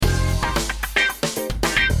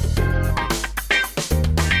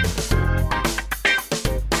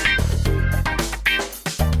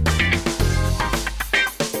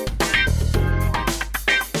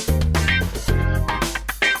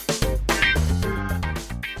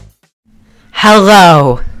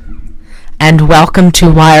Hello, and welcome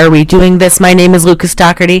to Why Are We Doing This? My name is Lucas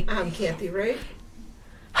Doherty. I'm Kathy Wright.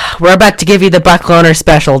 We're about to give you the Buck Loner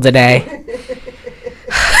special today.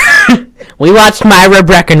 We watched Myra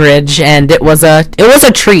Breckenridge, and it was a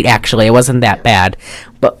treat, actually. It wasn't that bad.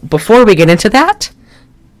 But before we get into that,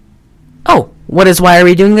 what is Why Are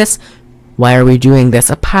We Doing This? Why Are We Doing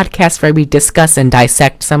This? A podcast where we discuss and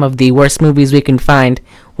dissect some of the worst movies we can find.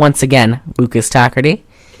 Once again, Lucas Doherty.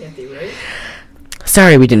 Kathy Wright.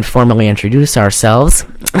 Sorry we didn't formally introduce ourselves.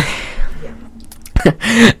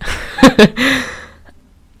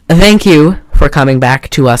 Thank you for coming back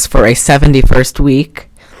to us for a 71st week.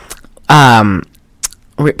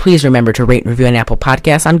 Please remember to rate and review on Apple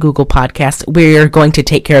Podcasts, on Google Podcasts. We're going to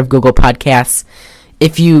take care of Google Podcasts.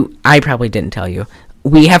 I probably didn't tell you,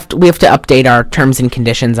 we have to update our terms and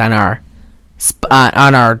conditions on our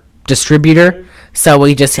distributor. So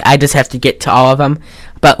I just have to get to all of them.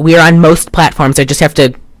 But we are on most platforms. I just have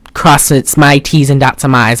to cross my T's and dot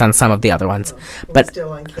some I's on some of the other ones. But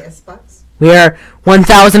still on Castbox? We are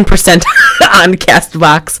 1,000% on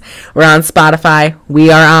Castbox. We're on Spotify.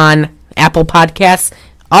 We are on Apple Podcasts.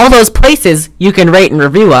 All those places you can rate and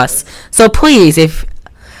review us. So please,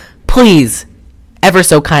 ever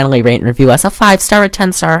so kindly rate and review us. A 5-star, a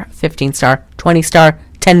 10-star, 15-star, 20-star,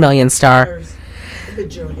 10 million star.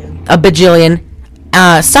 A bajillion.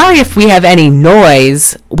 Sorry if we have any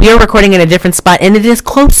noise. We are recording in a different spot, and it is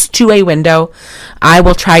close to a window. I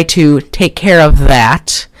will try to take care of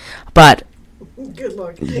that, but good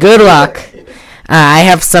luck. Good luck. I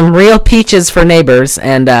have some real peaches for neighbors,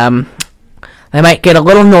 and they might get a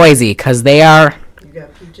little noisy, because they are... You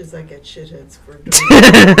got peaches, I get shitheads for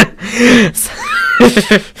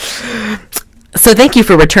So thank you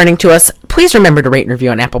for returning to us. Please remember to rate and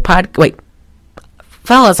review on Apple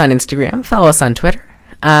Follow us on Instagram. Follow us on Twitter.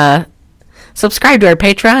 Subscribe to our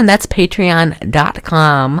Patreon. That's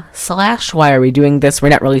patreon.com/Why Are We Doing This. We're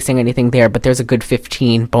not releasing anything there, but there's a good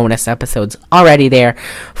 15 bonus episodes already there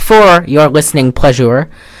for your listening pleasure.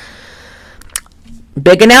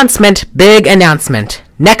 Big announcement.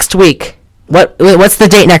 Next week. What's the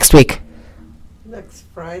date next week? Next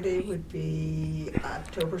Friday would be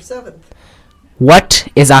October 7th. What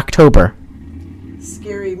is October?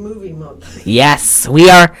 Scary Movie Month. Yes, we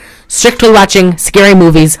are strictly watching scary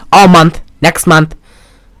movies all month. Next month,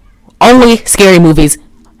 only scary movies.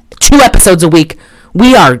 2 episodes a week.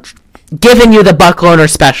 We are giving you the Buck Loner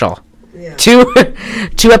special. Yeah. 2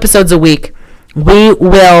 episodes a week. We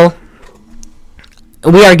are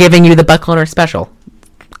giving you the Buck Loner special.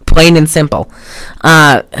 Plain and simple.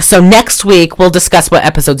 So next week, we'll discuss what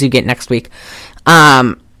episodes you get next week.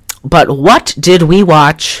 But what did we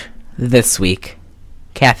watch this week?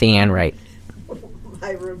 Kathy Ann Wright.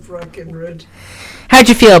 Myra Breckenridge. How'd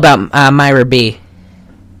you feel about Myra B?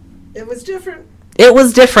 It was different. It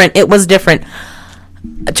was different.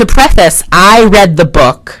 To preface, I read the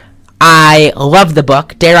book. I love the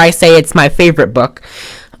book. Dare I say it's my favorite book.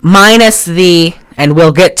 Minus and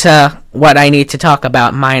we'll get to what I need to talk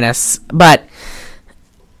about but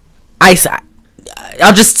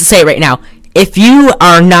I'll just say it right now. If you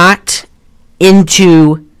are not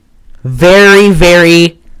into there is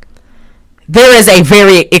a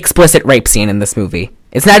very explicit rape scene in this movie.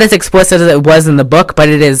 It's not as explicit as it was in the book, but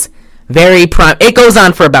it is very it goes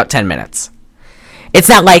on for about 10 minutes. It's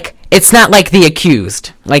not like The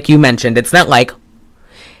Accused, like you mentioned. It's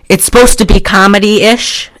supposed to be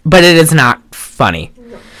comedy-ish, but it is not funny.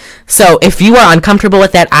 So if you are uncomfortable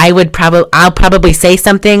with that, I'll probably say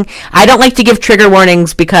something. I don't like to give trigger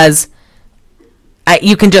warnings because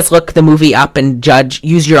you can just look the movie up and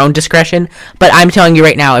use your own discretion. But I'm telling you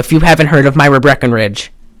right now, if you haven't heard of Myra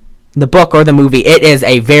Breckenridge, the book or the movie, it is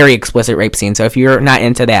a very explicit rape scene. So if you're not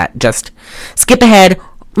into that, just skip ahead.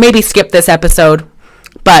 Maybe skip this episode.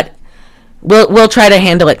 But we'll try to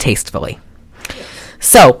handle it tastefully.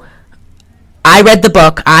 So I read the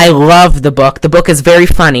book. I love the book. The book is very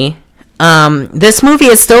funny. This movie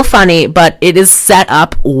is still funny, but it is set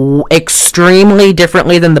up extremely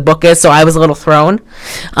differently than the book is, so I was a little thrown.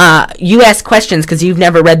 You asked questions because you've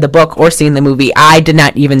never read the book or seen the movie I did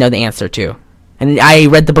not even know the answer to. And I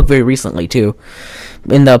read the book very recently, too,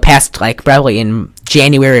 in the past, probably in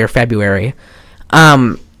January or February.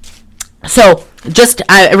 So, just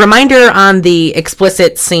a reminder on the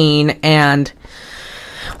explicit scene, and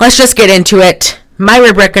let's just get into it.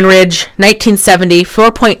 Myra Breckenridge, 1970,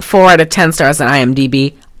 4.4 out of 10 stars on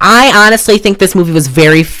IMDb. I honestly think this movie was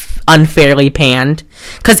very unfairly panned,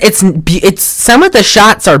 because it's some of the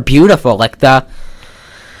shots are beautiful, like the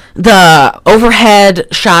overhead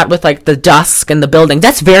shot with the dusk and the building.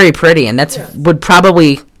 That's very pretty, and would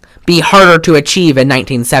probably be harder to achieve in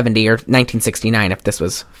 1970 or 1969 if this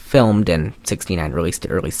was filmed in 69, released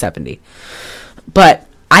in early 70. But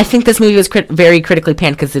I think this movie was very critically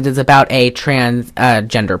panned because it is about a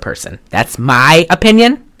transgender person. That's my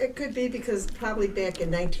opinion. It could be because probably back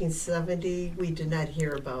in 1970, we did not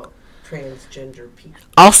hear about transgender people.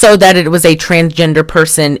 Also, that it was a transgender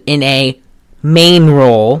person in a main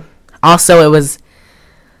role. Also, it was...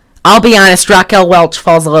 I'll be honest, Raquel Welch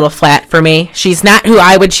falls a little flat for me. She's not who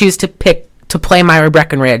I would choose to pick to play Myra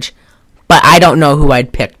Breckinridge, but I don't know who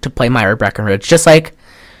I'd pick to play Myra Breckinridge. Just like,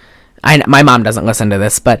 my mom doesn't listen to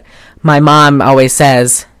this, but my mom always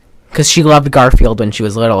says, because she loved Garfield when she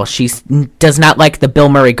was little, she does not like the Bill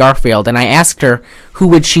Murray Garfield, and I asked her who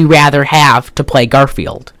would she rather have to play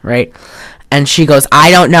Garfield, right? And she goes,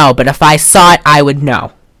 I don't know, but if I saw it, I would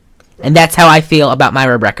know. And that's how I feel about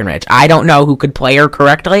Myra Breckinridge. I don't know who could play her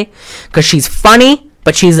correctly, because she's funny,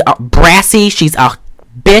 but she's brassy, she's a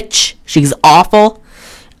bitch, she's awful.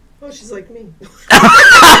 Oh, she's like me. I'm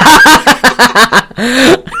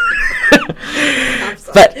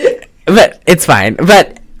sorry. But it's fine.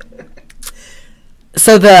 But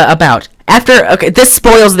so this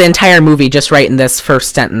spoils the entire movie just right in this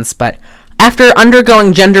first sentence, but after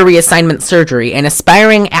undergoing gender reassignment surgery, an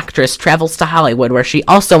aspiring actress travels to Hollywood where she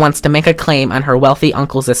also wants to make a claim on her wealthy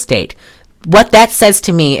uncle's estate. What that says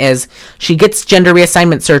to me is she gets gender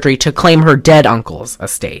reassignment surgery to claim her dead uncle's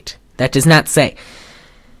estate. That does not say...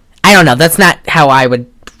 I don't know. That's not how I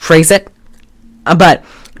would phrase it. But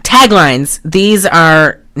taglines, these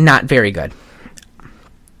are not very good.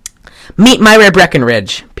 Meet Myra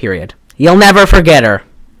Breckinridge, period. You'll never forget her.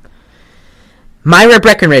 Myra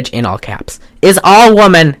Breckinridge, in all caps, is all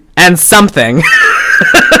woman and something.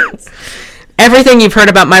 Everything you've heard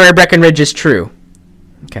about Myra Breckinridge is true.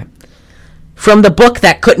 Okay. From the book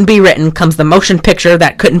that couldn't be written comes the motion picture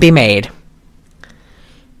that couldn't be made.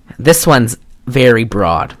 This one's very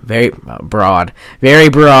broad. Very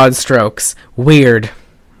broad strokes. Weird.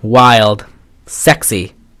 Wild.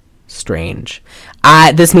 Sexy. Strange.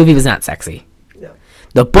 This movie was not sexy. No.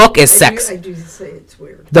 The book is sexy. I do say it's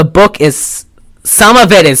weird. The book is... Some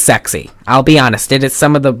of it is sexy. I'll be honest.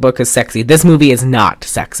 Some of the book is sexy. This movie is not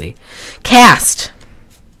sexy. Cast.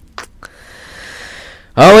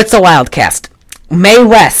 Oh, it's a wild cast. Mae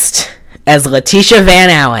West as Letitia Van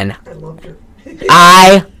Allen. I loved her.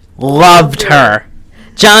 I loved her.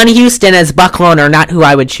 John Huston as Buck Loner. Not who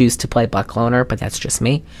I would choose to play Buck Loner, but that's just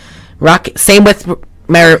me. Same with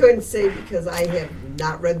I couldn't say because I have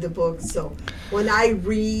not read the book, so when I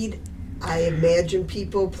read... I imagine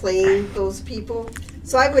people playing those people.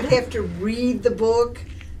 So I would have to read the book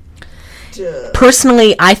to...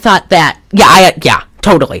 Personally, I thought that... Yeah,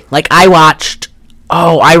 totally. Like, I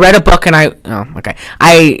read a book and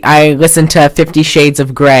I listened to 50 Shades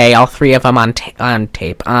of Grey, all three of them on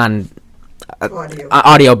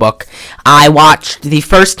audiobook. I watched the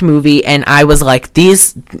first movie and I was like,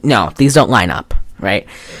 these don't line up, right?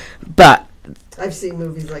 But... I've seen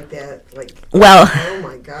movies like that. Well, oh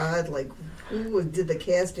my God! Who did the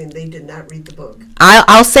casting? They did not read the book.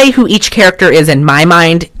 I'll say who each character is in my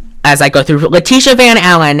mind as I go through. Letitia Van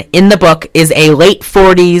Allen in the book is a late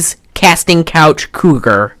 40s casting couch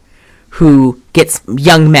cougar who gets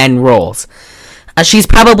young men roles. She's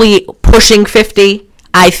probably pushing 50.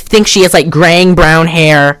 I think she has graying brown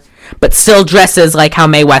hair, but still dresses like how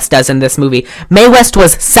Mae West does in this movie. Mae West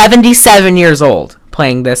was 77 years old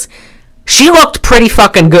playing this. She looked pretty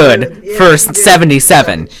fucking good for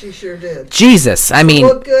 77. Yeah, she sure did. Jesus, I mean... She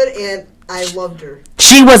looked good, and I loved her.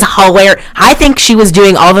 She was hilarious. I think she was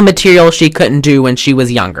doing all the material she couldn't do when she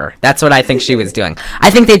was younger. That's what I think she was doing.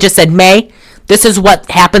 I think they just said, Mae, this is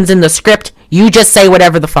what happens in the script. You just say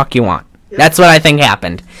whatever the fuck you want. Yep. That's what I think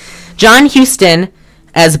happened. John Huston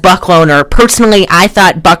as Buck Loner. Personally, I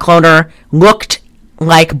thought Buck Loner looked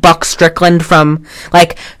like Buck Strickland from,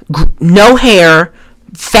 no hair...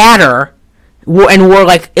 fatter and wore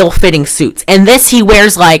ill-fitting suits, and this he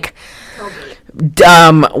wears what's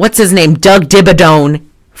his name, Doug Dibadone,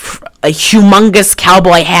 humongous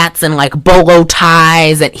cowboy hats and bolo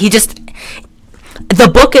ties, and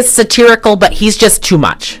the book is satirical, but he's just too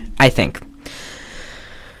much, I think.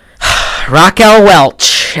 Raquel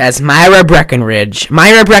Welch as Myra Breckinridge.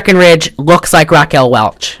 Myra Breckinridge looks like Raquel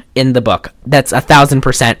Welch in the book. That's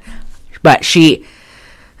 1,000%, but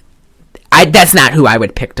that's not who I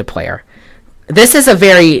would pick to play her. This is a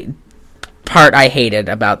very part I hated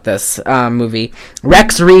about this movie.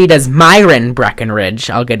 Rex Reed as Myron Breckinridge.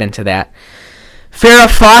 I'll get into that. Farrah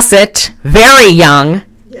Fawcett, very young.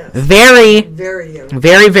 Yes. Very young.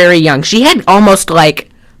 Very, very young. She had almost Tammy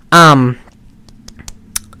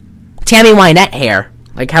Wynette hair.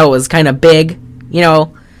 How it was kind of big,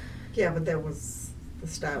 Yeah, but that was the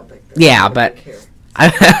style back then. Yeah, but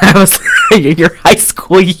I was your high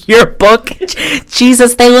school yearbook.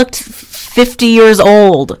 Jesus, they looked 50 years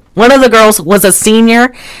old. One of the girls was a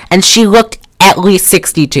senior, and she looked at least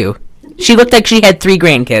 62. She looked like she had 3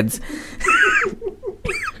 grandkids.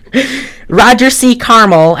 Roger C.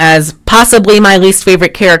 Carmel as possibly my least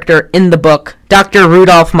favorite character in the book, Dr.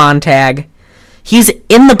 Rudolph Montag. He's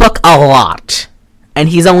in the book a lot, and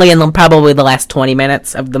he's only in probably the last 20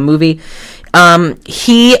 minutes of the movie.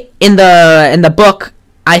 He in the book,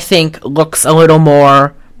 I think, looks a little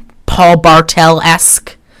more Paul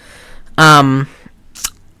Bartel-esque.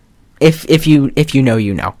 If you know,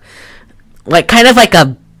 you know, like kind of like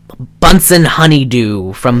a Bunsen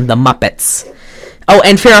Honeydew from the Muppets. Oh,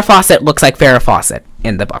 and Farrah Fawcett looks like Farrah Fawcett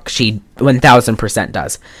in the book. She 1000%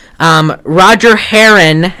 does. Roger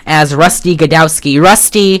Herron as Rusty Gadowski.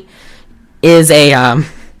 Rusty is a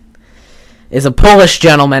Polish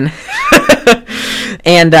gentleman,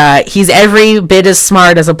 and he's every bit as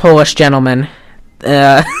smart as a Polish gentleman.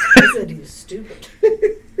 I said he was stupid.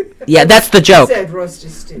 Yeah, that's the joke. I said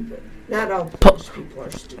Rusty's stupid. Not all Polish people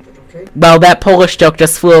are stupid, okay? Well, that Polish joke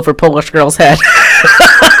just flew over Polish girl's head.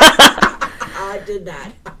 I did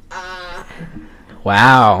not.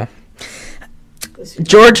 Wow.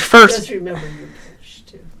 George First. Just remember you're Polish,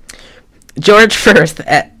 too. George First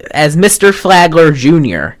as Mr. Flagler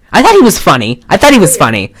Jr. I thought he was funny. I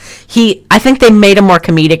think they made him more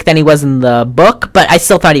comedic than he was in the book, but I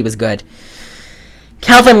still thought he was good.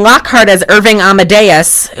 Calvin Lockhart as Irving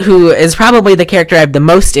Amadeus, who is probably the character I have the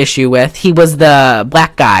most issue with. He was the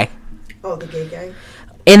black guy. Oh, the gay guy?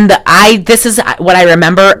 This is what I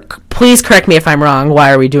remember. Please correct me if I'm wrong.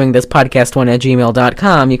 Why are we doing this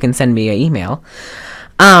podcast1@gmail.com? You can send me an email.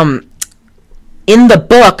 In the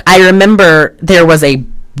book, I remember there was a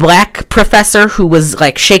black professor who was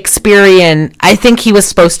like Shakespearean. I think he was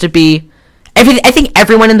supposed to be. I think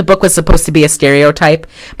everyone in the book was supposed to be a stereotype,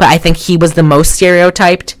 but I think he was the most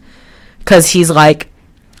stereotyped because he's like,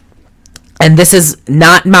 and this is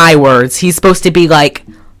not my words, he's supposed to be like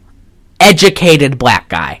educated black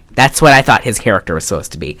guy. That's what I thought his character was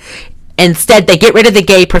supposed to be. Instead, they get rid of the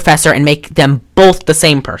gay professor and make them both the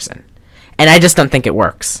same person. And I just don't think it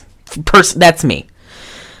works. That's me.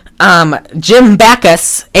 Jim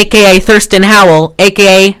Backus, a.k.a. Thurston Howell,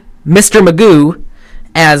 a.k.a. Mr. Magoo,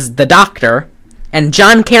 as the doctor, and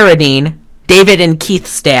John Carradine, David and Keith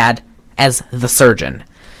Stad, as the surgeon.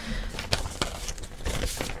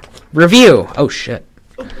 Review. Oh, shit.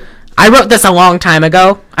 I wrote this a long time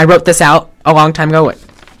ago. I wrote this out a long time ago.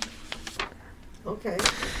 Okay.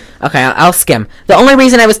 Okay, I'll skim. The only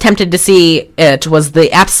reason I was tempted to see it was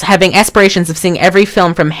having aspirations of seeing every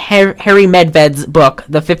film from Harry Medved's book,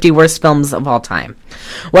 The 50 Worst Films of All Time.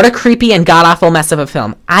 What a creepy and god-awful mess of a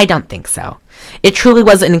film. I don't think so. It truly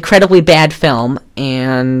was an incredibly bad film,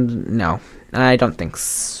 and no, I don't think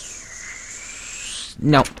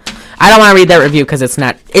no. I don't want to read that review because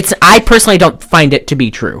I personally don't find it to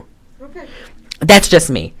be true. Okay. That's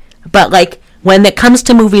just me. But, like, when it comes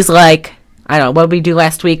to movies like, I don't know, what did we do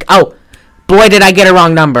last week? Oh, boy, did I get a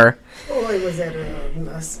wrong number. Boy, was that a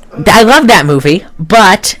mess. I love that movie,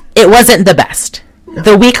 but it wasn't the best. No.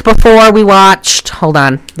 The week before we watched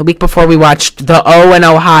The O in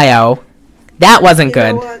Ohio, that wasn't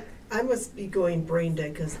good. You know what? I must be going brain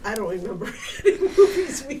dead because I don't remember any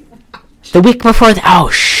movies we watched. The week before oh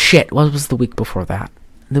shit, what was the week before that?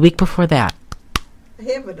 The week before that. I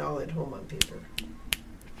have it all at home on paper.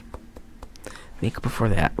 Week before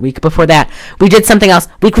that, we did something else.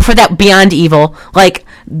 Week before that, Beyond Evil. Like,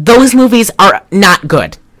 those movies are not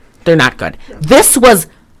good. They're not good. No. This was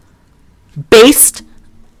based.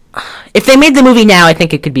 If they made the movie now, I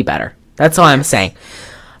think it could be better. That's all I'm saying.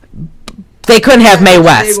 They couldn't have Mae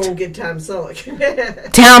West. They won't get Tom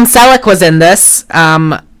Selleck. Tom Selleck was in this.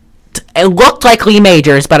 It looked like Lee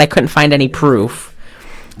Majors, but I couldn't find any proof.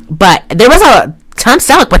 But there was a Tom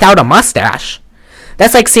Selleck without a mustache.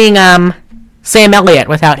 That's like seeing Sam Elliott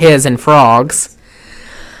without his and Frogs.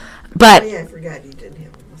 But I forgot he didn't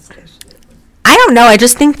have a mustache. I don't know. I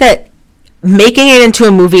just think that making it into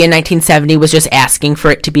a movie in 1970 was just asking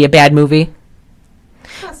for it to be a bad movie.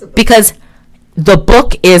 Possibly. Because the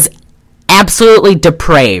book is absolutely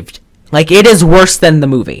depraved. Like, it is worse than the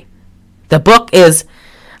movie. The book is,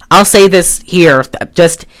 I'll say this here,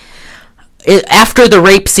 just after the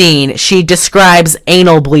rape scene, she describes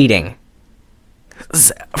anal bleeding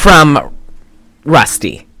from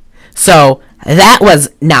Rusty. So that was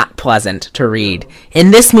not pleasant to read. In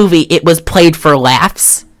this movie, it was played for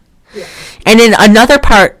laughs. Yeah. And in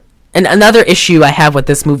another issue I have with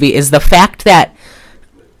this movie is the fact that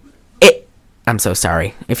I'm so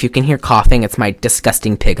sorry. If you can hear coughing, it's my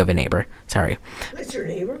disgusting pig of a neighbor. Sorry. That's your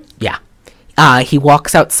neighbor? Yeah. He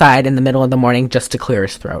walks outside in the middle of the morning just to clear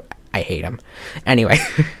his throat. I hate him. Anyway.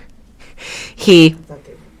 I thought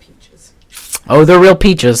they were peaches. Oh, they're real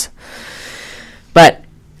peaches. But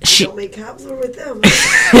Don't make cobbler with them.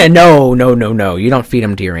 No. You don't feed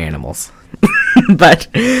them to your animals. But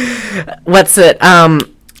what's it?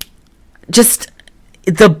 Just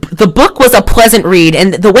the book was a pleasant read,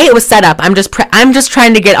 and the way it was set up, I'm just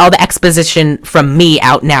trying to get all the exposition from me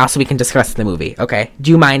out now so we can discuss the movie. Okay?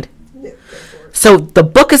 Do you mind? No, go for it. So the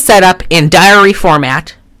book is set up in diary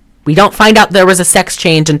format. We don't find out there was a sex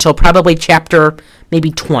change until probably chapter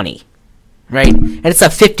maybe 20, right? And it's a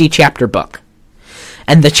 50-chapter book.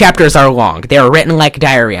 And the chapters are long. They are written like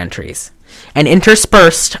diary entries. And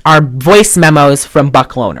interspersed are voice memos from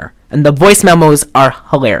Buck Loner. And the voice memos are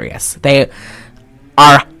hilarious. They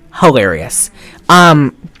are hilarious.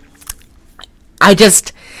 The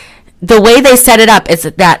way they set it up is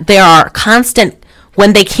that there are constant...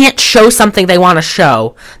 When they can't show something they want to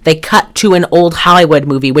show, they cut to an old Hollywood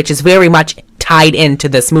movie, which is very much tied into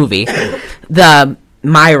this movie. The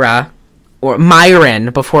Myra, or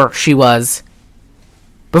Myron, before she was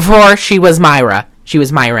Myra, she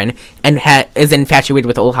was Myron, and is infatuated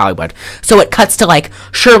with old Hollywood. So it cuts to, like,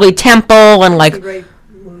 Shirley Temple and, like... They write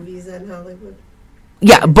movies in Hollywood?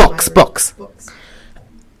 Yeah, books.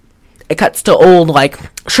 It cuts to old, like,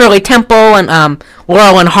 Shirley Temple and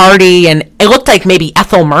Laurel and Hardy, and it looked like maybe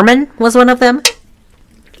Ethel Merman was one of them. I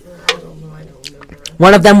don't know. I don't remember.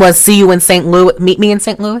 One of them was See You in St. Louis. Meet Me in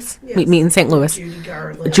St. Louis? Yes. Meet Me in St. Louis. Judy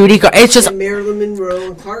Garland. It's just... And Marilyn Monroe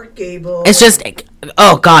and Clark Gable. It's just...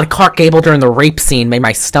 Oh, God, Clark Gable during the rape scene made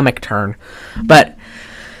my stomach turn. But...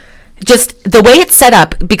 Just the way it's set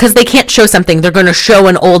up, because they can't show something, they're going to show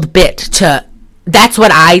an old bit to... That's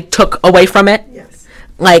what I took away from it. Yes.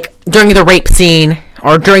 Like, during the rape scene,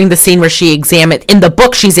 or during the scene where she examined... In the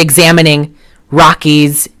book, she's examining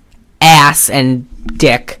Rocky's ass and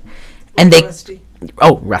dick. And they... Rusty.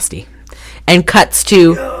 Oh, Rusty. And cuts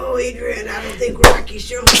to... No, Adrian, I don't think Rocky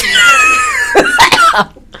showed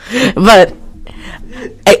But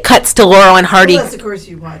it cuts to Laurel and Hardy. Unless, of course,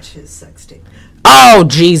 you watch his sex tape. Oh,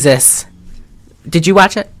 Jesus. Did you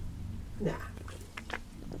watch it? Nah,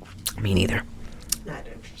 Me neither. not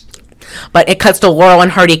interested. But it cuts to Laurel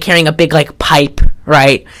and Hardy carrying a big, like, pipe,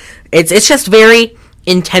 right? It's just very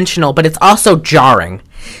intentional, but it's also jarring.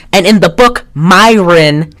 And in the book,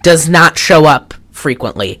 Myron does not show up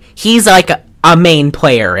frequently. He's like a main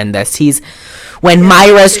player in this. He's when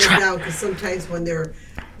Myra's trying. Because sometimes when they're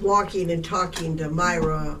walking and talking to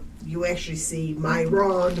Myra, you actually see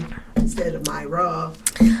Myron instead of Myra.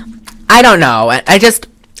 I don't know. I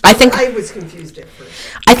think I was confused at first.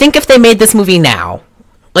 I think if they made this movie now,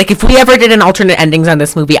 like if we ever did an alternate endings on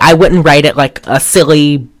this movie, I wouldn't write it like a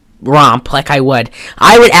silly romp like I would.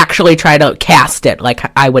 I would actually try to cast it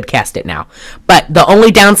like I would cast it now. But the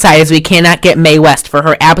only downside is we cannot get Mae West for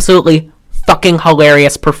her absolutely fucking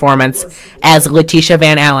hilarious performance as Letitia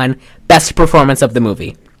Van Allen. Best performance of the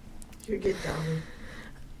movie. You get Dolly.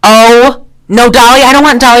 Oh, no, Dolly. I don't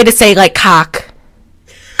want Dolly to say, like, cock.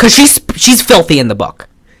 Because she's filthy in the book.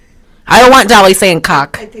 I don't want Dolly saying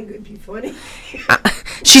cock. I think it would be funny.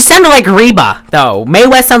 She sounded like Reba, though. Mae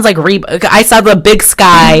West sounds like Reba. I saw the Big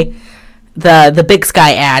Sky, the Big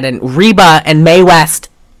Sky ad, and Reba and Mae West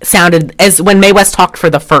sounded as when Mae West talked for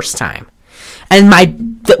the first time. And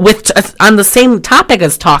on the same topic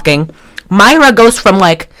as talking, Myra goes from,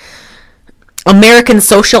 like, American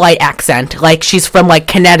socialite accent, like she's from, like,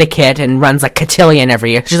 Connecticut and runs a cotillion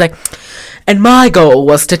every year. She's like, and my goal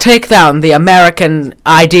was to take down the American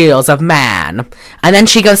ideals of man. And then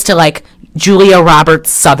she goes to, like, Julia Roberts'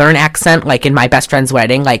 Southern accent, like in My Best Friend's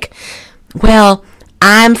Wedding, like, well,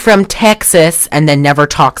 I'm from Texas, and then never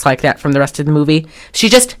talks like that from the rest of the movie.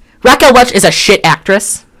 Raquel Welch is a shit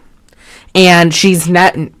actress, and she's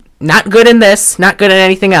not good in this, not good at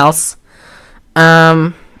anything else.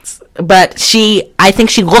 But I think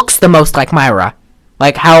she looks the most like Myra,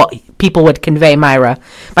 like how people would convey Myra.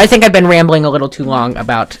 But I think I've been rambling a little too long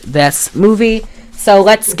about this movie, so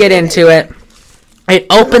let's get into it. It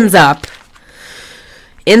opens up.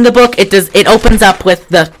 In the book, it opens up with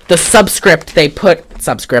the subscript they put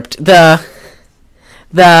the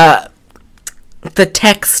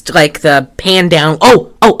text, like the pan down.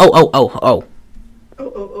 Oh.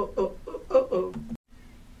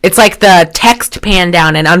 It's like the text pan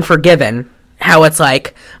down in Unforgiven, how it's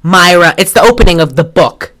like Myra. It's the opening of the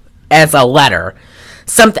book as a letter.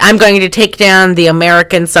 I'm going to take down the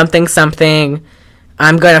American something something.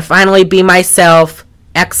 I'm going to finally be myself.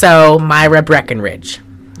 XO Myra Breckenridge.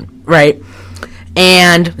 Right?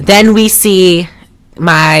 And then we see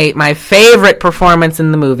my favorite performance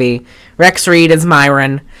in the movie, Rex Reed as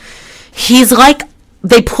Myron. He's like,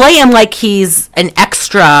 they play him like he's an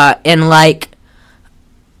extra in like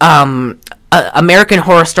American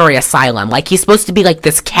Horror Story Asylum. Like he's supposed to be like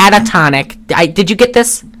this catatonic. Did you get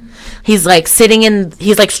this? He's like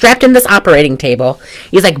he's like strapped in this operating table.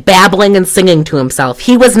 He's like babbling and singing to himself.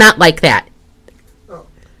 He was not like that. Oh,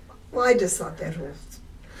 well, I just thought that whole.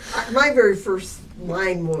 My very first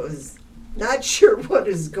line was, not sure what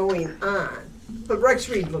is going on, but Rex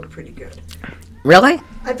Reed looked pretty good. Really?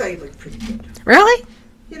 I thought he looked pretty good. Really?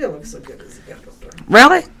 He didn't look so good as he got older.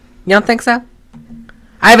 Really? You don't think so?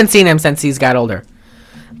 I haven't seen him since he's got older.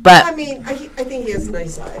 But I mean, I think he has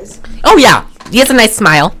nice eyes. Oh yeah, he has a nice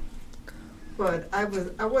smile. But I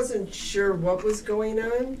wasn't sure what was going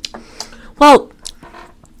on. Well,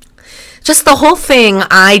 just the whole thing,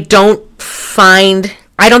 I don't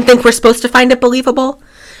think we're supposed to find it believable.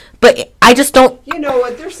 But I just don't. You know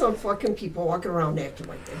what? There's some fucking people walking around acting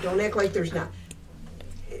like that. Don't act like there's not.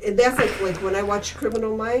 And that's like when I watch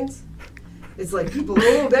Criminal Minds. It's like people,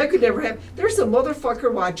 oh, that could never happen. There's some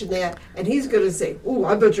motherfucker watching that, and he's going to say, oh,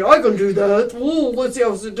 I bet you I can do that. Oh, let's see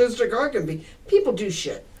how sadistic I can be. People do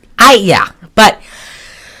shit. But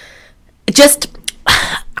just,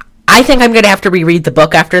 I think I'm going to have to reread the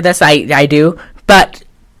book after this. I do. But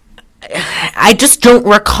I just don't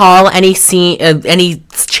recall any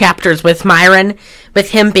chapters with Myron,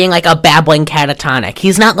 with him being like a babbling catatonic.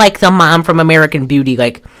 He's not like the mom from American Beauty.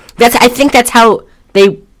 Like I think that's how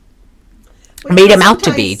they made him out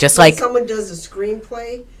to be. Just like someone does a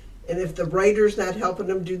screenplay, and if the writer's not helping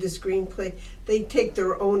them do the screenplay, they take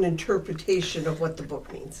their own interpretation of what the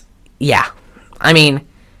book means. Yeah, I mean,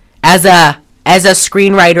 as a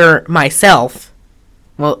screenwriter myself,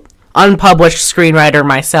 well, unpublished screenwriter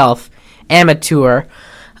myself, amateur,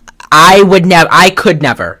 I could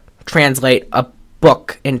never translate a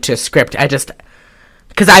book into script.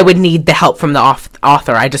 Because I would need the help from the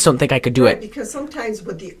author. I just don't think I could do it. Because sometimes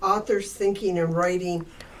what the author's thinking and writing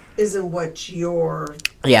isn't what you're...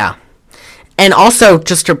 Yeah. And also,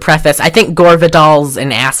 just to preface, I think Gore Vidal's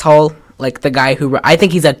an asshole. Like, the guy who... I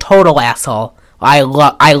think he's a total asshole. I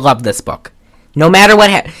love this book. No matter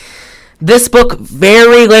what... This book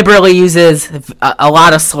very liberally uses a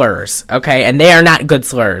lot of slurs, okay? And they are not good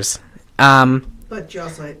slurs. But you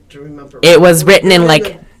also have to remember... It was written in,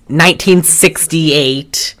 like,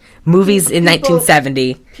 1968. Movies in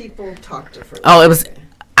 1970. People talk differently. Oh, it was...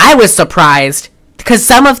 I was surprised. Because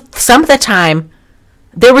some of the time,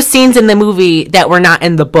 there were scenes in the movie that were not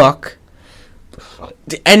in the book.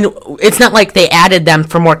 And it's not like they added them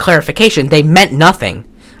for more clarification. They meant nothing.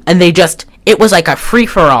 And they just... It was like a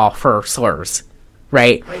free-for-all for slurs,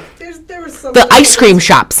 right? Like, there was some... The ice cream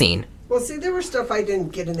shop scene. Well, see, there was stuff I didn't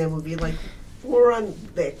get in that movie. Like, we're on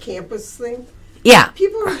that campus thing. Yeah.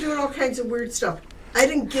 People were doing all kinds of weird stuff. I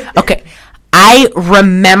didn't get that. Okay. I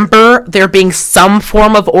remember there being some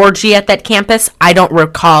form of orgy at that campus. I don't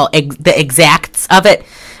recall the exacts of it.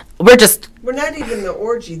 We're not even the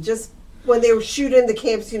orgy. Just when they were shooting the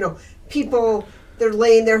campus, people... They're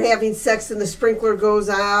laying there having sex, and the sprinkler goes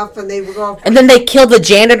off, and they go off. And then they kill the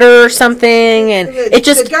janitor or something, and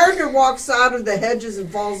the gardener walks out of the hedges and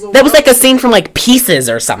falls over. That was like a scene from like Pieces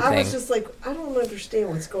or something. I was just like, I don't understand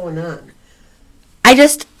what's going on. I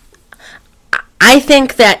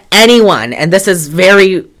think that anyone, and this is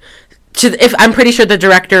very... If I'm pretty sure the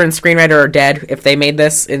director and screenwriter are dead. If they made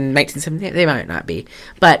this in 1970, they might not be.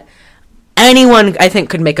 But anyone, I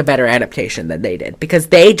think, could make a better adaptation than they did. Because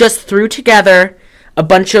they just threw together a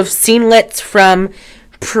bunch of scenelets from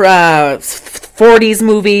 40s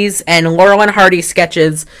movies and Laurel and Hardy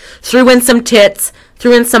sketches, threw in some tits,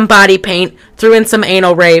 threw in some body paint, threw in some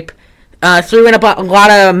anal rape, threw in a lot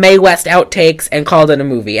of Mae West outtakes, and called it a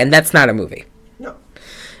movie. And that's not a movie. No.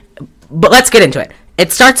 But let's get into it.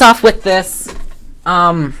 It starts off with this,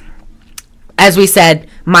 as we said,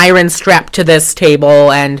 Myron strapped to this table,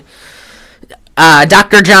 and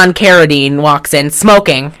Dr. John Carradine walks in,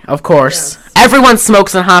 smoking, of course. Yes. Everyone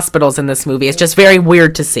smokes in hospitals in this movie. It's just very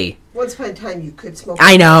weird to see. Once upon a time, you could smoke.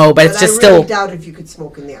 I know, but it's just I really still... doubt if you could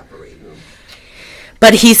smoke in the operating room.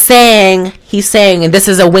 But he's saying, and this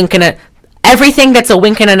is a wink and a... Everything that's a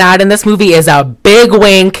wink and a nod in this movie is a big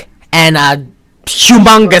wink and a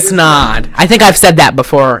humongous nod. I think I've said that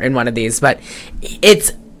before in one of these, but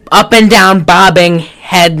it's up and down, bobbing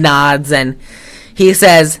head nods, and he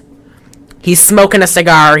says... He's smoking a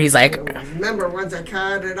cigar. He's like... Remember, once I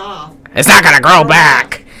cut it off... It's not going to grow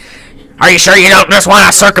back. Are you sure you don't just want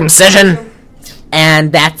a circumcision?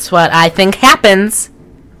 And that's what I think happens.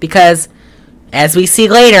 Because, as we see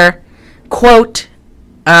later, quote,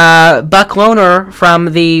 Buck Loner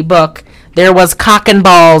from the book, there was cock and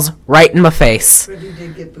balls right in my face. But he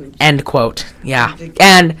did get boobs. End quote. Yeah.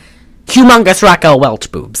 And humongous Raquel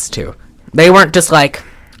Welch boobs, too. They weren't just like,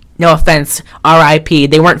 no offense, R.I.P.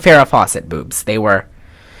 They weren't Farrah Fawcett boobs. They were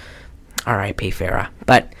R.I.P. Farrah.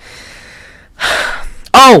 But,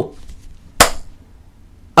 oh!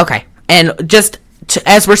 Okay. And just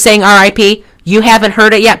as we're saying R.I.P., you haven't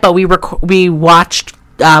heard it yet, but we watched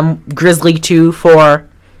Grizzly 2 for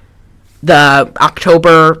the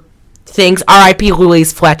October things. R.I.P.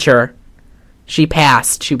 Louise Fletcher. She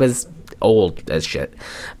passed. She was old as shit.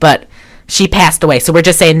 But she passed away, so we're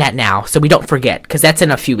just saying that now, so we don't forget, because that's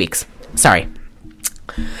in a few weeks. Sorry.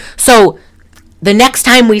 So, the next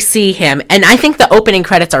time we see him, and I think the opening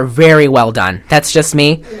credits are very well done. That's just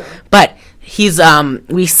me. Yeah. But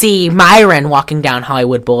we see Myron walking down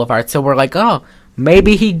Hollywood Boulevard, so we're like, oh,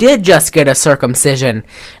 maybe he did just get a circumcision.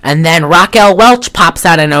 And then Raquel Welch pops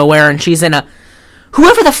out of nowhere, and she's in a...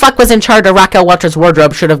 Whoever the fuck was in charge of Raquel Welch's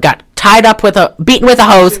wardrobe should have got beaten with a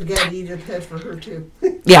hose. Should get Edith Head for her, too.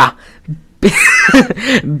 Yeah.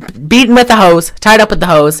 Beaten with the hose, tied up with the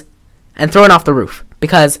hose, and thrown off the roof.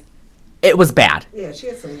 Because it was bad. Yeah, she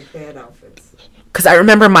had some bad outfits. Because I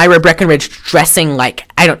remember Myra Breckenridge dressing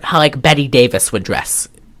how Betty Davis would dress.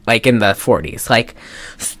 Like in the 40s. Like,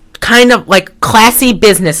 kind of like classy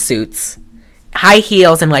business suits, high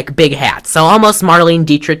heels, and like big hats. So almost Marlene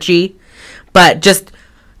Dietrich-y, but just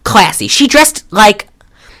classy. She dressed like...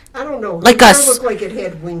 I don't know. Like it looked like it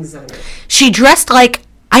had wings on it. She dressed like,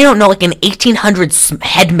 I don't know, like an 1800s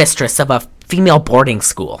headmistress of a female boarding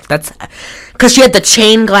school. That's... Because she had the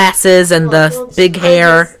chain glasses and big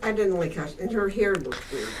hair. I didn't like how... And her hair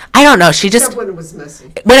looked weird. I don't know. She just... Except when it was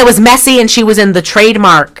messy. When it was messy and she was in the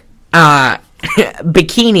trademark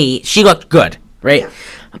bikini, she looked good, right? Yeah.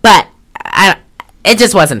 But it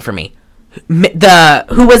just wasn't for me.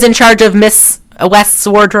 Who was in charge of Miss West's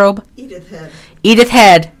wardrobe? Edith Head. Edith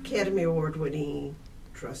Head. Academy Award winning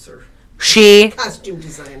dresser. Costume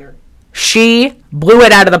designer. She blew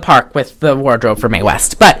it out of the park with the wardrobe for Mae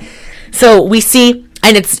West. But so we see,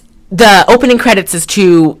 and it's the opening credits is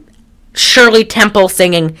to Shirley Temple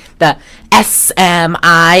singing the SMILE.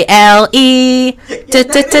 I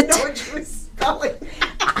didn't know what she was spelling.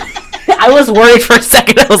 I was worried for a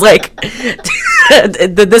second. I was like,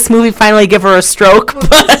 did this movie finally give her a stroke?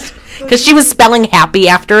 But because she was spelling happy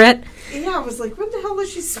after it. Yeah, I was like, what the hell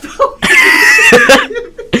is she spelling?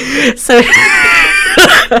 So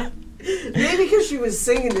maybe because she was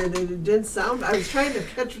singing it and it didn't sound... I was trying to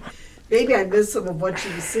catch... Maybe I missed some of what she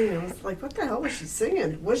was singing. I was like, what the hell is she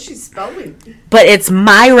singing? What's she spelling? But it's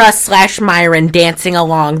Myra/Myron dancing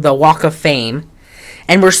along the Walk of Fame.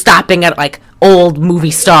 And we're stopping at, like, old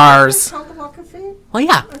movie stars. Is it called the Walk of Fame? Well,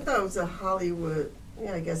 yeah. I thought it was a Hollywood...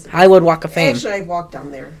 Yeah, I guess... Hollywood Walk of Fame. Actually, I walked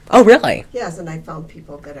down there. Oh, really? Yes, and I found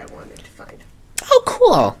people that I wanted to find. Oh,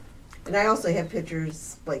 cool. And I also have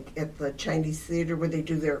pictures, like, at the Chinese theater where they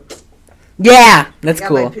do their... Yeah, that's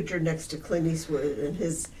cool. I got my picture next to Clint Eastwood and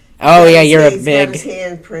his... Oh, yeah, you're a big... He's got his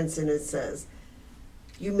handprints and it says,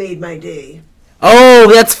 "You made my day."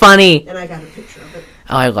 Oh, that's funny. And I got a picture of it.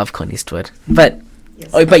 Oh, I love Clint Eastwood. But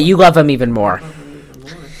yes, but you love him even more. I love him even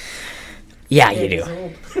more. Yeah, you do.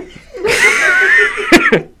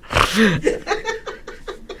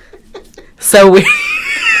 So we're...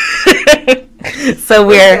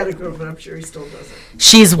 But I'm sure he still does it.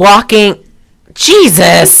 She's walking...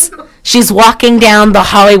 Jesus! She's walking down the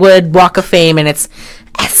Hollywood Walk of Fame, and it's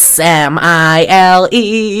SMILE,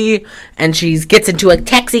 and she gets into a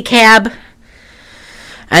taxi cab,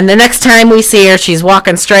 and the next time we see her, she's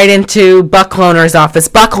walking straight into Buck Loner's office.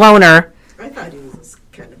 Buck Loner... I thought he was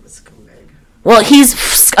kind of a scumbag. Well, he's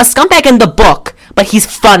a scumbag in the book, but he's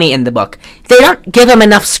funny in the book. They don't give him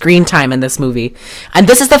enough screen time in this movie, and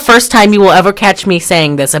this is the first time you will ever catch me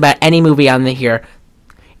saying this about any movie on here.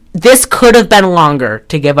 This could have been longer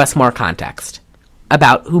to give us more context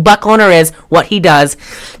about who Buck Loner is, what he does,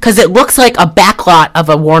 because it looks like a backlot of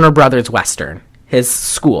a Warner Brothers Western, his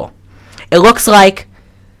school. It looks like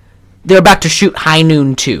they're about to shoot High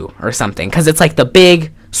Noon 2 or something, because it's like the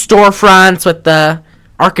big storefronts with the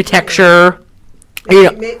architecture.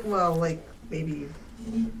 Maybe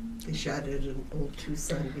they shot it in old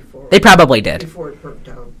Tucson before. They probably did. Before it burnt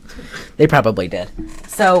down. They probably did.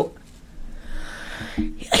 So...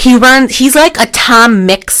 He's like a Tom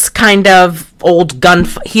Mix kind of old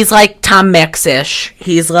he's like Tom Mix-ish.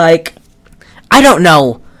 He's like, I don't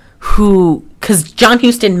know who, because John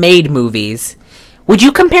Huston made movies. Would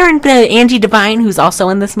you compare him to Andy Devine, who's also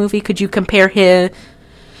in this movie? Could you compare him?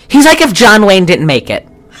 He's like if John Wayne didn't make it.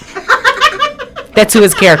 That's who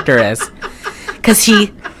his character is. Because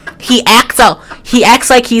he acts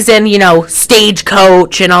like he's in,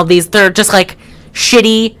 Stagecoach and all these. They're just like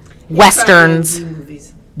shitty westerns.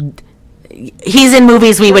 Movies. He's in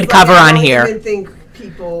movies we would cover on here. I don't even think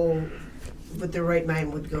people with their right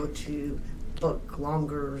mind would go to Buck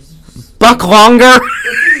Longer's. Buck Longer?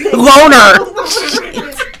 Loner.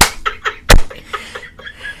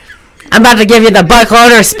 I'm about to give you the Buck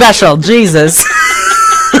Loner special. Jesus.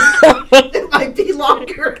 It might be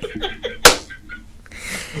longer.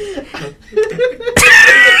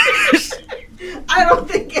 I don't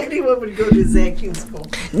think anyone would go to his acting school.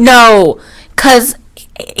 No, because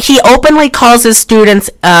he openly calls his students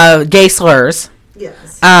gay slurs.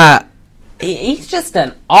 Yes. He's just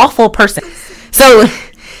an awful person. So,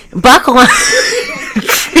 Buck Loner,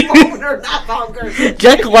 not longer.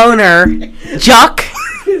 Jack Loner,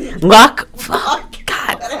 Luck,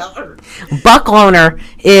 God. Whatever. Buck Loner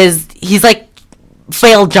he's like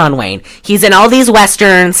failed John Wayne. He's in all these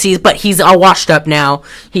westerns, but he's all washed up now.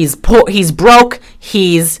 He's poor, he's broke,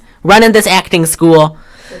 he's running this acting school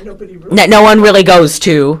that no one really goes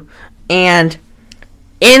to. And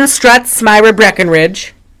in struts Myra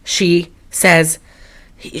Breckenridge. She says,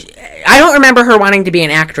 I don't remember her wanting to be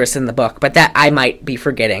an actress in the book, but that I might be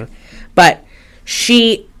forgetting. But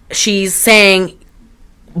she's saying,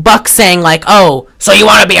 Buck's saying like, oh, so you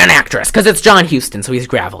want to be an actress? Because it's John Huston, so he's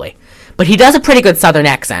gravelly. But he does a pretty good Southern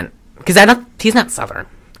accent. Because he's not Southern,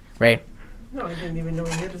 right? No, I didn't even know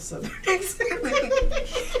he had a Southern accent.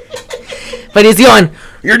 But he's going,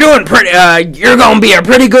 you're doing pretty, you're going to be a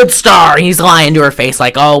pretty good star. And he's lying to her face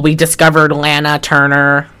like, oh, we discovered Lana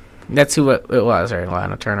Turner. That's who it was, right?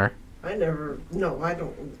 Lana Turner. I don't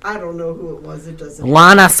know who it was. It doesn't.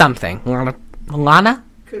 Lana something. Lana?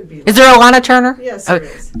 Could be. Is there a Lana Turner? Yes, there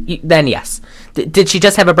is. Then yes. Did she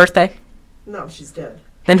just have a birthday? No, she's dead.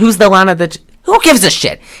 Then who's the Lana that... Who gives a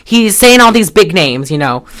shit? He's saying all these big names,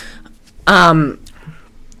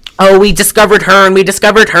 Oh, we discovered her, and we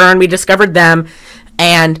discovered her, and we discovered them.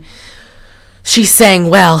 And she's saying,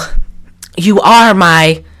 well, you are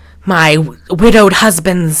my widowed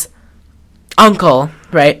husband's uncle,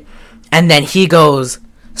 right? And then he goes,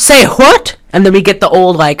 say what? And then we get the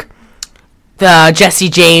old, the Jesse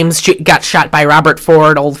James got shot by Robert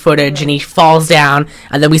Ford, old footage, and he falls down,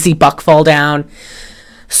 and then we see Buck fall down.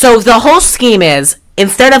 So the whole scheme is,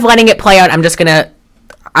 instead of letting it play out, I'm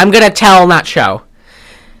gonna tell, not show.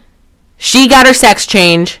 She got her sex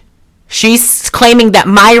change. She's claiming that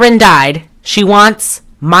Myron died. She wants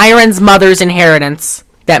Myron's mother's inheritance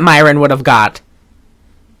that Myron would have got.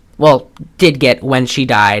 Well, did get when she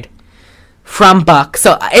died. From Buck.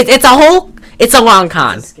 So it's a long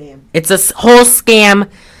con. It's a scam. It's a whole scam.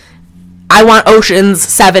 I want Ocean's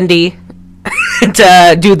 70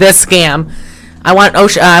 to do this scam. I want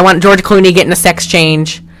George Clooney getting a sex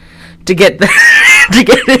change to get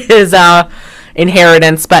his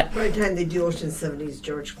inheritance, but by the time they do Ocean's 70s,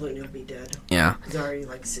 George Clooney will be dead. Yeah. He's already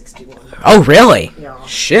 61. Oh, really? Yeah.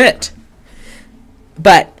 Shit.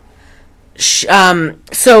 But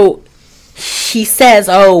so he says,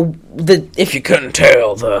 "Oh, if you couldn't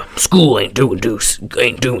tell, the school ain't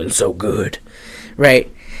doing so good, right?"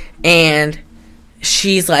 And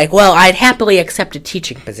she's like, "Well, I'd happily accept a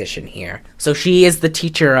teaching position here." So she is the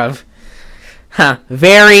teacher of,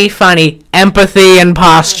 very funny, empathy and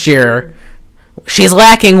posture. She's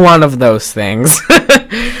lacking one of those things.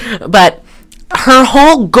 But her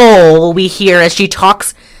whole goal, we hear as she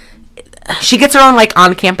talks, she gets her own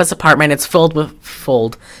on-campus apartment. It's filled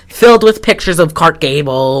with pictures of Clark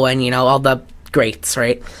Gable and all the greats,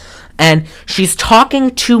 right? And she's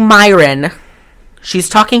talking to Myron. She's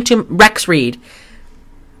talking to Rex Reed,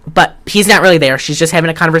 but he's not really there. She's just having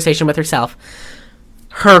a conversation with herself.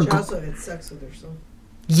 She also had sex with herself.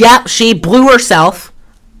 Yeah, she blew herself.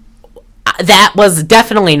 That was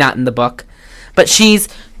definitely not in the book. But she's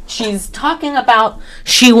talking about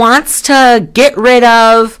she wants to get rid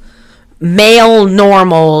of male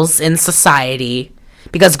normals in society.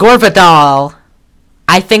 Because Gore Vidal,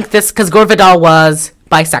 because Gore Vidal was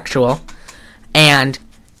bisexual. And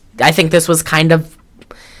I think this was kind of,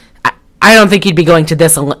 I don't think he'd be going to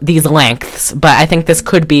these lengths, but I think this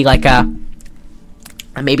could be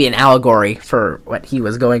maybe an allegory for what he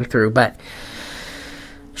was going through. But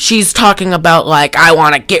she's talking about I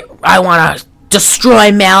want to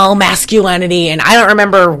destroy male masculinity, and I don't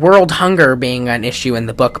remember world hunger being an issue in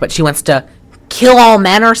the book, but she wants to kill all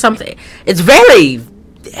men or something.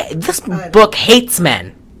 This book hates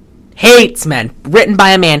men, written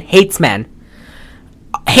by a man, hates men,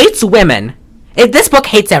 hates women. This book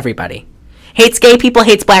hates everybody, hates gay people,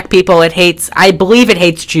 hates black people, I believe it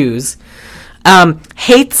hates Jews,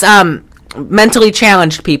 hates mentally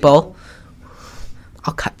challenged people.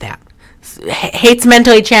 I'll cut that. Hates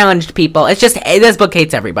mentally challenged people. It's just, this book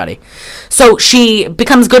hates everybody. So she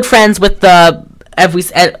becomes good friends with the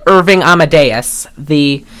Irving Amadeus,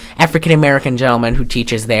 the African-American gentleman who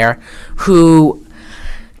teaches there, who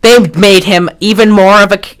they made him even more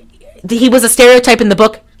of a... He was a stereotype in the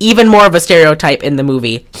book, even more of a stereotype in the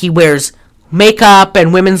movie. He wears makeup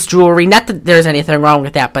and women's jewelry. Not that there's anything wrong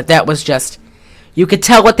with that, but that was just... You could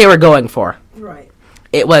tell what they were going for. Right.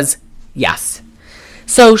 It was, yes.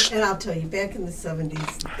 So... And I'll tell you, back in the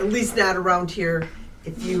 70s, at least not around here,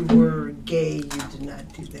 if you were gay, you did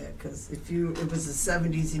not do that. Because if it was the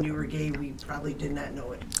 70s and you were gay, we probably did not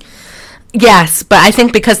know it. Yes, but I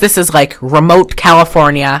think because this is like remote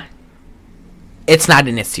California, it's not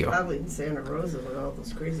an issue. Probably in Santa Rosa with all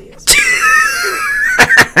those crazy ass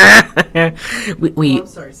I'm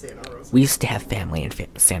sorry, Santa Rosa. We used to have family in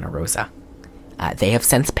Santa Rosa. They have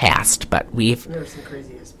since passed, but there were some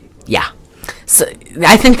crazy ass people. Yeah. So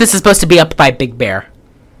I think this is supposed to be up by Big Bear.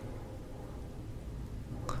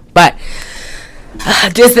 But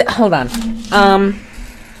hold on.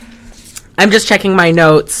 I'm just checking my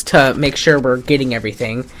notes to make sure we're getting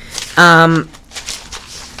everything.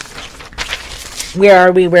 Where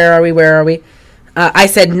are we? I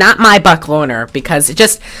said not my Buck Loner because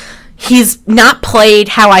he's not played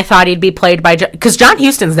how I thought he'd be played by... Because John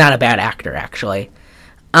Huston's not a bad actor, actually.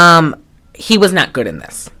 He was not good in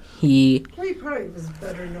this. He probably was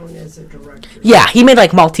better known as a director. Yeah, he made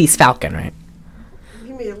like Maltese Falcon, right?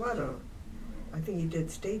 He made a lot of... I think he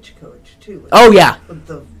did Stagecoach, too. Yeah.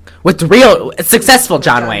 With the real successful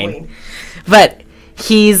John Wayne. But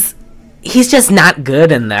he's just not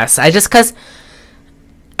good in this. Because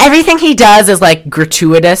everything he does is like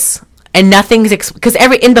gratuitous and nothing's because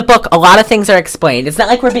in the book a lot of things are explained. It's not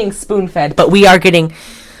like we're being spoon-fed, but we are getting,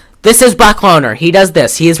 this is Buck Loner. He does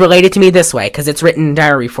this. He is related to me this way because it's written in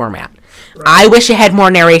diary format. Right. I wish it had more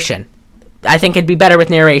narration. I think it'd be better with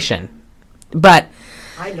narration. But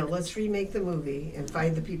I know. Let's remake the movie and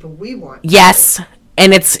find the people we want. Yes,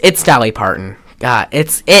 and it's Dolly Parton. God,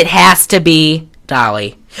 it has to be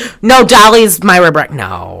Dolly. No, Dolly's Myra Breck.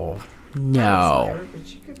 No.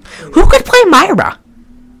 Who could play Myra?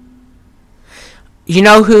 You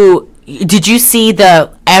know who? Did you see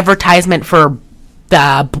the advertisement for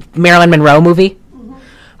the Marilyn Monroe movie? Mm-hmm.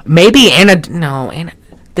 Maybe Anna.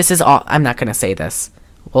 This is all. I'm not going to say this.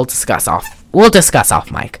 We'll discuss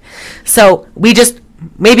off mic. So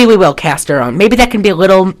maybe we will cast our own. Maybe that can be a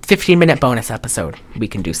little 15-minute bonus episode we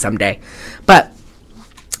can do someday. But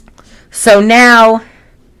so now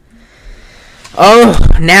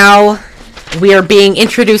we are being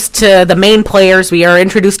introduced to the main players. We are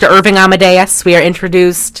introduced to Irving Amadeus. We are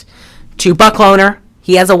introduced to Buck Loner.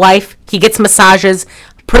 He has a wife. He gets massages.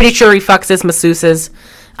 Pretty sure he fucks his masseuses.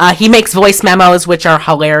 He makes voice memos, which are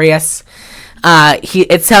hilarious.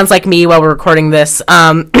 It sounds like me while we're recording this.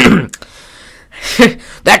 That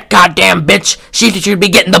goddamn bitch. She should be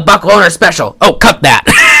getting the Buck Loner special. Oh, cut that.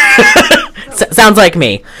 Sounds like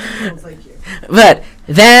me. Sounds like you. But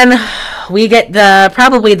then we get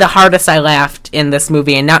probably the hardest I laughed in this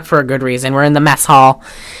movie, and not for a good reason. We're in the mess hall.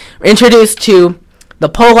 We're introduced to the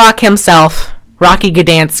Pollock himself, Rocky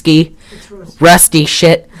Gdansky, Rusty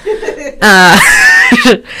shit.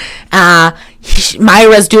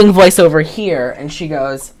 Myra's doing voiceover here, and she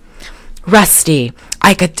goes, Rusty,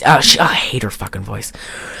 I hate her fucking voice.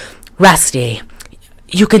 Rusty,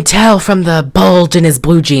 you could tell from the bulge in his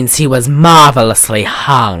blue jeans he was marvelously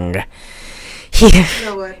hung. You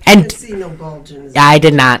know what? I didn't see no bulge in his I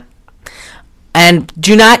did not. And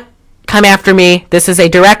do not come after me. This is a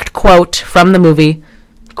direct quote from the movie.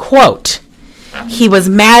 Quote, he was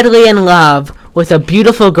madly in love with a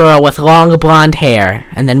beautiful girl with long blonde hair.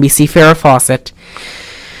 And then we see Farrah Fawcett.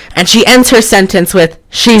 And she ends her sentence with,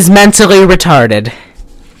 she's mentally retarded.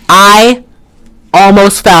 I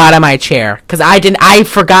almost fell out of my chair. Because I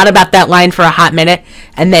forgot about that line for a hot minute.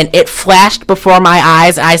 And then it flashed before my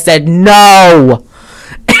eyes. I said, no.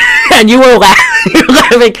 And you were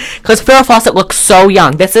laughing. Because Farrah Fawcett looks so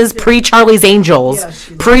young. This is pre-Charlie's Angels.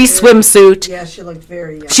 Pre-swimsuit. Yeah, she looked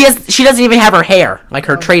very young. She doesn't even have her hair. Like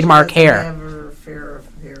her trademark hair. Have her fair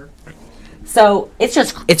hair. So,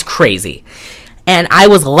 it's crazy. And I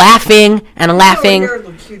was laughing and laughing. Her hair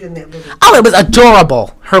looked cute in that little... Oh, it was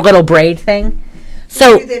adorable. Her little braid thing.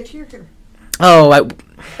 So, do that to your hair. Oh,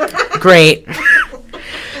 great.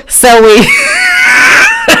 So we...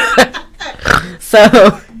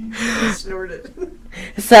 Snorted.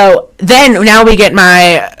 So then, now we get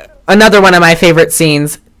another one of my favorite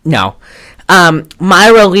scenes. No.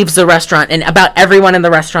 Myra leaves the restaurant, and about everyone in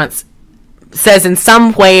the restaurant says in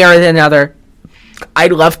some way or another,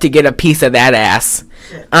 I'd love to get a piece of that ass.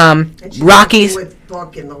 And she's Rocky's, with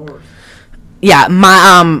Buck and the horse. yeah,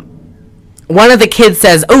 my, one of the kids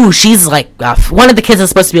says, "Ooh, she's like," one of the kids is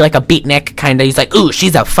supposed to be like a beatnik, kind of. He's like, "Ooh,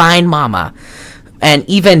 she's a fine mama." And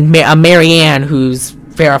even Marianne, who's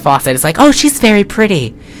Farrah Fawcett, is like, "Oh, she's very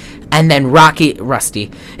pretty." And then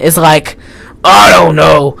Rusty, is like, "I don't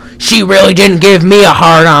know. She really didn't give me a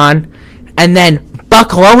hard on." And then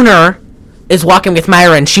Buck Loner is walking with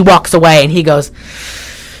Myra, and she walks away, and he goes,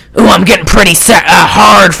 "Ooh, I'm getting pretty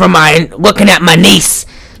hard from looking at my niece.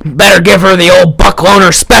 Better give her the old Buck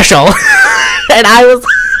Loner special." And I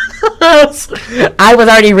was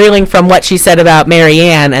already reeling from what she said about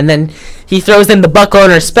Marianne, and then he throws in the Buck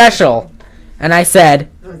Loner special, and I said,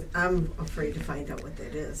 I'm afraid to find out what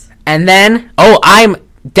that is. And then, I'm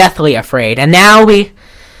deathly afraid. And now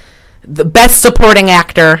the best supporting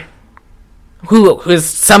actor, who is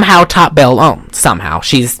somehow top bill. Oh, somehow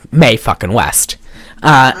she's Mae fucking West.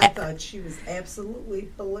 I thought she was absolutely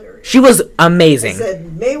hilarious. She was amazing. I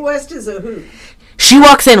said, Mae West is a hoot. She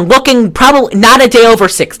walks in looking probably not a day over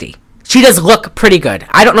 60. She does look pretty good.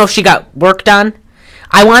 I don't know if she got work done.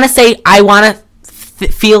 I want to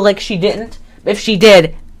feel like she didn't. If she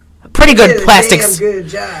did, pretty good plastics. Damn good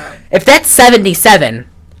job. If that's 77,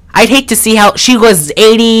 I'd hate to see how she was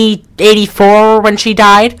 80, 84 when she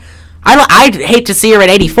died. I'd hate to see her at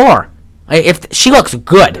 84. If she looks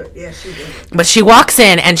good. Yeah, she did. But she walks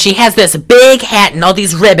in and she has this big hat and all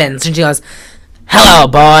these ribbons, and she goes, "Hello,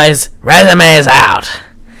 boys. Resume's out."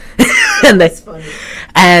 That's funny.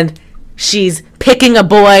 And she's picking a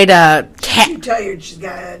boy to Too tired. She's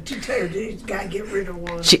got to get rid of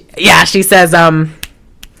one. She says,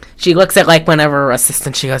 she looks at like whenever her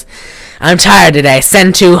assistant, she goes, "I'm tired today.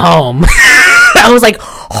 Send 2 home." I was like,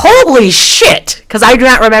 holy shit, because I do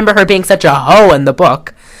not remember her being such a hoe in the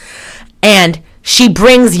book. And she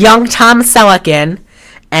brings young Tom Selleck in,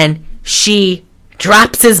 and she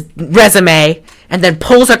drops his resume, and then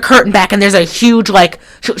pulls a curtain back, and there's a huge, like,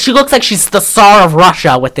 she looks like she's the Tsar of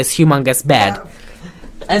Russia with this humongous bed.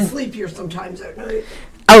 And sleep here sometimes at night.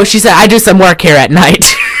 Oh, she said, "I do some work here at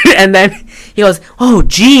night." And then he goes, "Oh,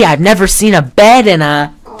 gee, I've never seen a bed in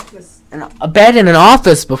Office. a bed in an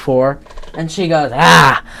office before." And she goes,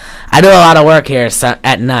 "I do a lot of work here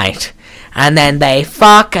at night." And then they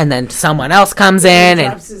fuck, and then someone else comes in,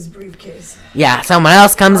 and drops his briefcase. Yeah, someone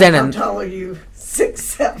else comes in, and how tall are you?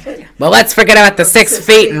 6'7". Well, let's forget about the 6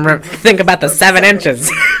 feet and think about the 7 inches.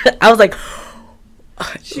 I was like,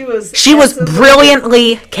 she was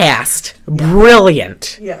brilliantly cast. Yeah.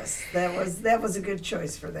 Brilliant. Yes, that was a good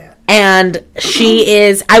choice for that. And she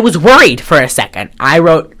is. I was worried for a second. I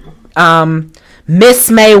wrote, Miss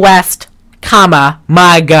Mae West, comma,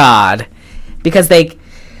 my God, because they.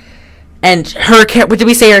 And her, what did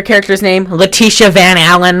we say her character's name? Letitia Van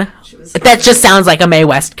Allen. That just sounds like a Mae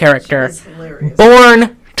West character. She was hilarious.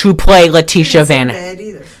 Born to play Letitia Van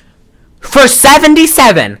Allen. For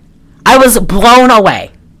 77, I was blown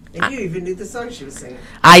away. And you even knew the song she was singing.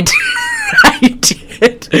 I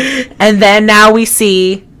did. And then now we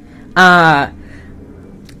see,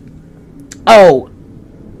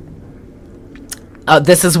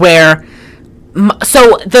 this is where,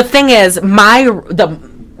 so the thing is,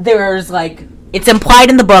 there's like, it's implied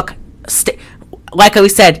in the book, like we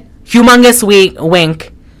said, humongous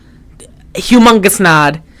wink, humongous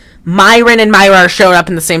nod. Myron and Myra are showing up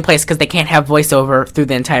in the same place because they can't have voiceover through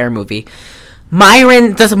the entire movie.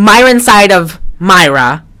 The Myron side of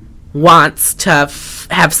Myra wants to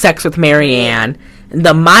have sex with Marianne.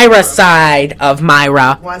 The Myra side of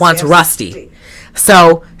Myra wants Rusty.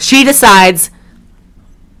 So she decides,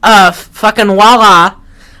 fucking voila,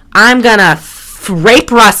 I'm gonna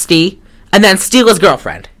rape Rusty and then steal his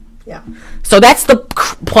girlfriend. Yeah. So that's the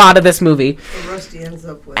plot of this movie. So Rusty ends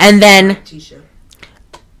up with and then Tisha.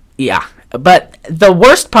 Yeah, but the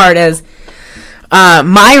worst part is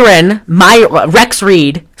Rex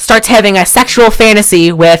Reed starts having a sexual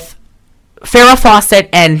fantasy with Farrah Fawcett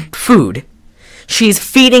and food. She's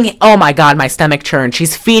feeding, oh my God, my stomach churned.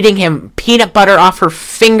 She's feeding him peanut butter off her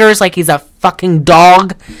fingers like he's a fucking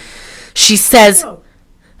dog. She says,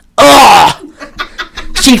 ugh!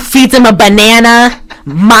 She feeds him a banana.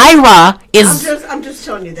 Myra is... I'm just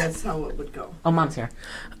telling you that's how it would go. Oh, Mom's here.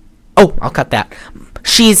 Oh, I'll cut that.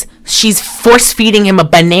 She's force feeding him a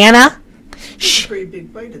banana. She's a pretty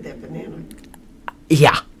big bite of that banana.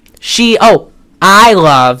 Yeah. I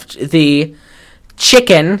loved the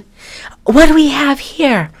chicken. What do we have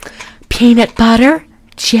here? Peanut butter,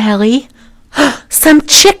 jelly, some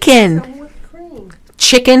chicken. Some whipped cream.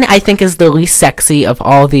 Chicken, I think, is the least sexy of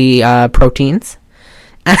all the proteins.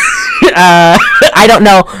 I don't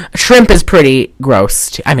know. Shrimp is pretty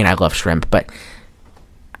gross. I mean, I love shrimp, but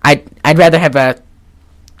I'd rather have a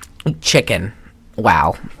chicken,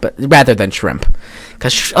 wow, but rather than shrimp,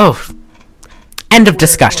 because end of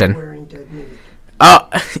discussion. Wearing dead meat. Oh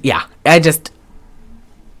yeah,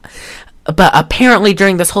 but apparently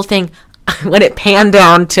during this whole thing, when it panned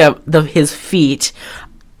down to his feet,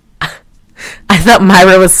 I thought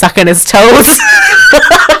Myra was sucking his toes.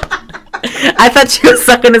 I thought she was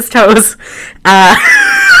sucking his toes,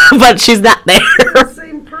 but she's not there.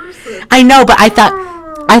 Same person. I know, but I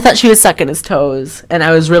thought she was sucking his toes, and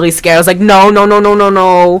I was really scared. I was like, no.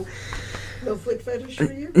 No foot fetish for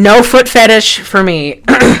you? No foot fetish for me.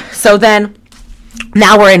 So then,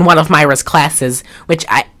 now we're in one of Myra's classes, which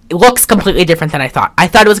it looks completely different than I thought. I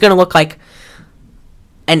thought it was going to look like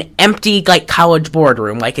an empty, like, college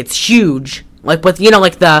boardroom. Like, it's huge. Like, with,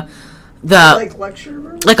 like the Like lecture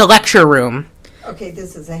room? like a lecture room. Okay,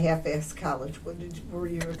 this is a half-assed college. Were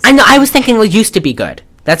you expecting? I know, I was thinking it used to be good.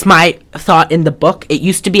 That's my thought in the book. It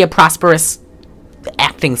used to be a prosperous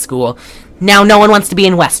acting school. Now no one wants to be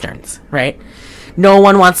in westerns, right? No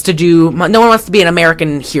one wants to be an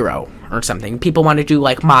American hero or something. People want to do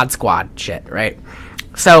like Mod Squad shit, right?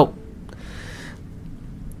 So,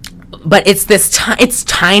 but it's it's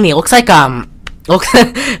tiny. It looks like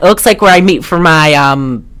it looks like where I meet for my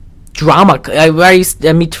drama. Where I used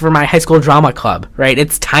to meet for my high school drama club, right?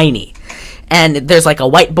 It's tiny, and there's like a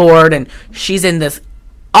whiteboard, and she's in this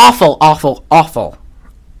awful outfit.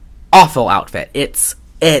 It's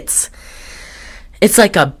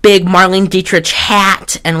like a big Marlene Dietrich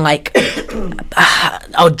hat and like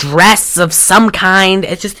a dress of some kind.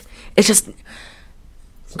 It's just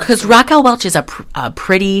because Raquel Welch is a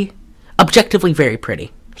pretty, objectively very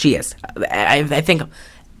pretty. She is. I think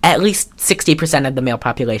at least 60% of the male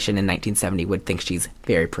population in 1970 would think she's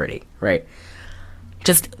very pretty, right?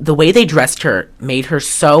 Just the way they dressed her made her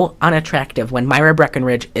so unattractive when Myra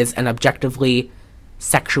Breckenridge is an objectively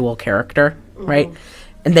sexual character, right?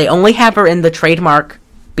 And they only have her in the trademark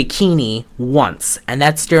bikini once, and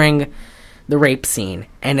that's during the rape scene,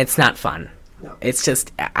 and it's not fun. No. It's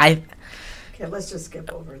just, Okay, let's just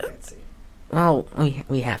skip over that scene. well,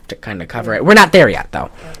 we have to kind of cover it. We're not there yet, though.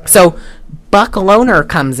 So Buck Loner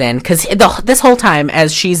comes in, because this whole time,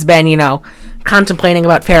 as she's been, contemplating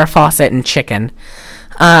about Farrah Fawcett and chicken,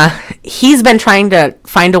 he's been trying to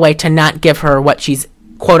find a way to not give her what she's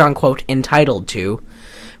quote-unquote entitled to,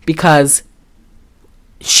 because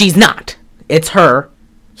she's not. It's her.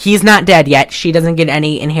 He's not dead yet. She doesn't get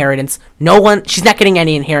any inheritance. She's not getting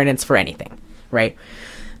any inheritance for anything, right?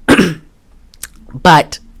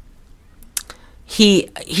 But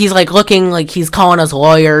he's like looking like he's calling us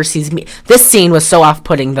lawyers. This scene was so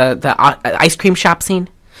off-putting, the ice cream shop scene.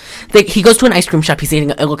 He goes to an ice cream shop. He's eating.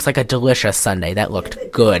 It looks like a delicious sundae. That looked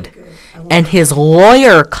good. And his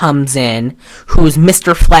lawyer comes in, who's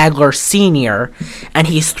Mr. Flagler Sr., and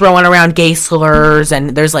he's throwing around gay slurs,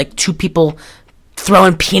 and there's like two people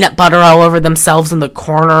throwing peanut butter all over themselves in the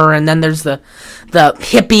corner, and then there's the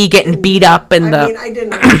hippie getting beat up, and I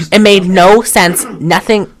didn't understand. It made no sense.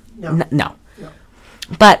 Nothing. No.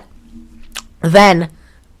 But then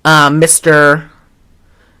Mr.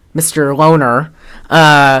 Loner,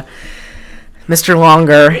 Mr.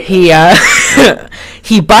 Longer, he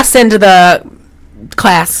busts into the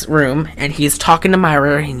classroom, and he's talking to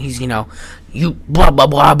Myra, and he's, you blah, blah,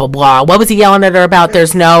 blah, blah, blah. What was he yelling at her about?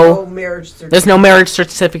 There's no marriage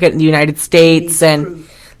certificate in the United States, and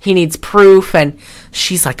he needs proof, and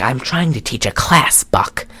she's like, I'm trying to teach a class,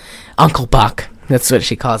 Buck. Uncle Buck. That's what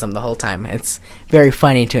she calls him the whole time. It's very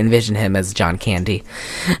funny to envision him as John Candy.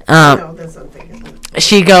 No, that's what I'm thinking.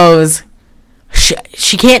 She goes,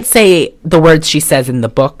 she can't say the words she says in the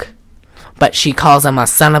book, but she calls him a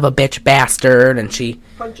son of a bitch bastard, and she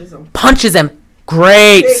punches him.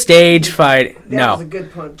 Great stage fight. That was a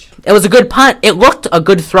good punch. It was a good punch. It looked a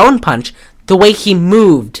good thrown punch. The way he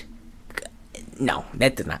moved, no,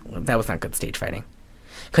 that was not good stage fighting.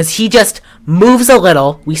 Because he just moves a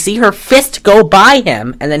little. We see her fist go by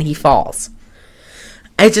him, and then he falls.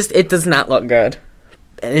 It does not look good,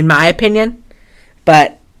 in my opinion.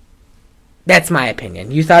 But that's my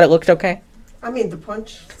opinion. You thought it looked okay? I mean, the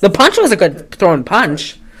punch. The punch was a good thrown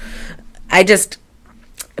punch.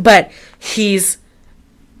 But he's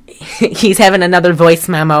having another voice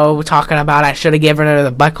memo talking about I should have given her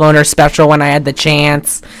the Buck Loner special when I had the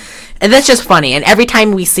chance. And that's just funny. And every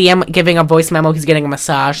time we see him giving a voice memo, he's getting a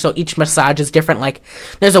massage. So each massage is different. Like,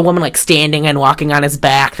 there's a woman, like, standing and walking on his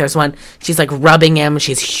back. There's one, she's, like, rubbing him.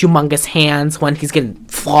 She has humongous hands when he's getting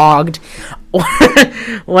flogged.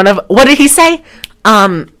 What did he say?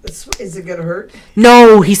 Is it gonna hurt?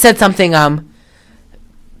 No, he said something,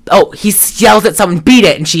 he yells at someone, beat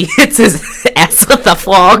it, and she hits his ass with the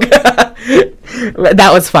flog.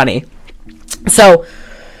 That was funny. So,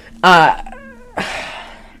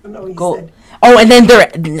 No, he go. said, Oh, and then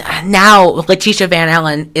now Letitia Van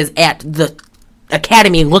Allen is at the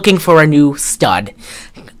academy looking for a new stud.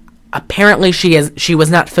 Apparently, she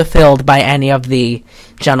was not fulfilled by any of the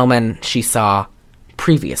gentlemen she saw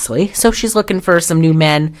previously, so she's looking for some new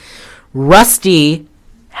men. Rusty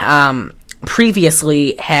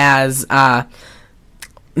previously has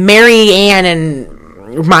Mary Ann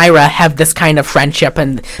and Myra have this kind of friendship,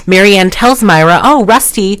 and Mary Ann tells Myra, "Oh,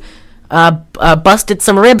 Rusty busted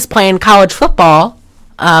some ribs playing college football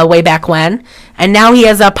way back when, and now he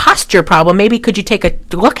has a posture problem. Maybe could you take a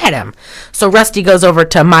look at him?" So Rusty goes over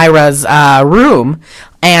to Myra's room,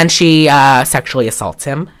 and she sexually assaults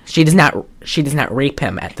him. She does not rape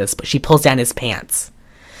him at this, but she pulls down his pants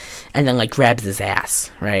and then like grabs his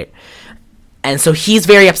ass, right? And so he's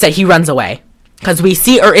very upset. He runs away because we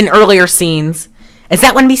see, or in earlier scenes, is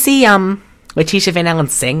that when we see Letitia Van Allen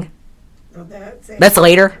sing? oh, That's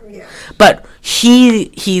later. Yeah. But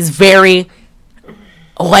he's very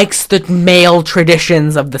likes the male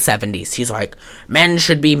traditions of the 70s. He's like, men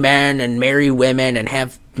should be men and marry women and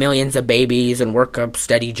have millions of babies and work a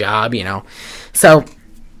steady job, you know. So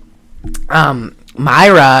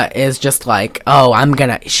Myra is just like, oh, I'm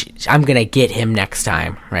gonna get him next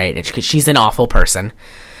time, right? Because she's an awful person.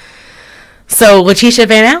 So Letitia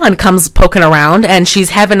Van Allen comes poking around, and she's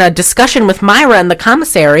having a discussion with Myra in the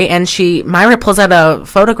commissary, and Myra pulls out a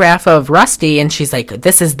photograph of Rusty, and she's like,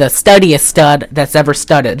 "This is the studdiest stud that's ever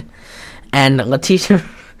studded." And Letitia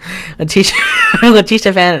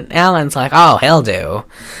Van Allen's like, "Oh, he'll do."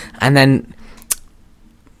 And then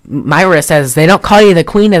Myra says, "They don't call you the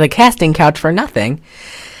queen of the casting couch for nothing."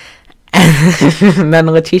 And then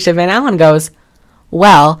Letitia Van Allen goes,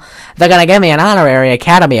 "Well, they're going to give me an honorary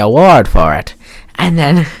Academy Award for it." And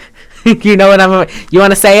then, you know what you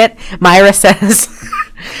want to say it? Myra says,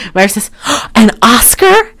 "An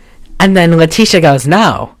Oscar?" And then Letitia goes,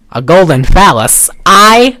 "No, a golden phallus."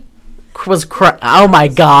 I was, oh my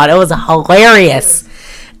God, it was hilarious.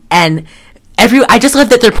 And I just love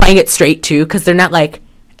that they're playing it straight too, because they're not like,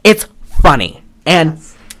 it's funny. And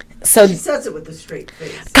so, She says it with a straight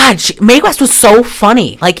face. God, Mae West was so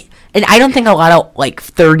funny. Like, and I don't think a lot of, like,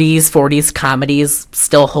 30s, 40s comedies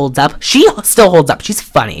still holds up. She still holds up. She's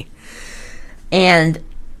funny. And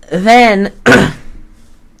then,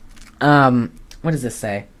 what does this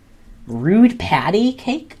say? Rude patty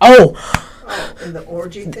cake? Oh! Oh, and the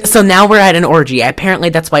orgy thing? So now we're at an orgy. Apparently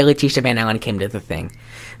that's why Letitia Van Allen came to the thing.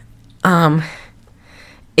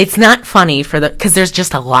 It's not funny because there's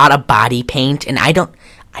just a lot of body paint, and I don't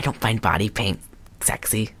find body paint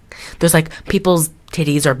sexy. There's, like, people's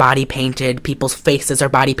titties are body painted, people's faces are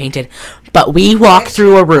body painted, but we walk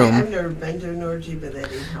through a room. I've never been to an orgy, but that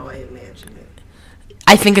is how I imagine it.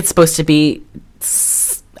 I think it's supposed to be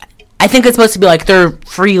like they're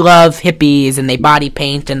free love hippies and they body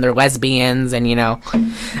paint and they're lesbians and, you know.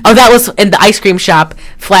 Oh, that was in the ice cream shop.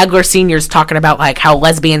 Flagler Senior's talking about like how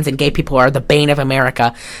lesbians and gay people are the bane of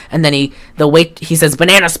America. And then he says,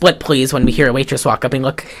 "Banana split, please," when we hear a waitress walk up. And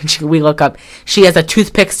we look up. She has a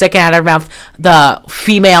toothpick sticking out of her mouth, the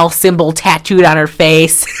female symbol tattooed on her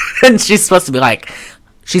face. And she's supposed to be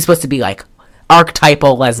like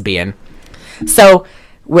archetypal lesbian. So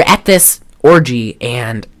we're at this orgy,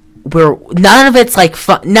 and none of it's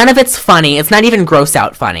funny. It's not even gross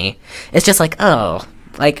out funny. It's just like, oh,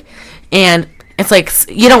 like, and it's like,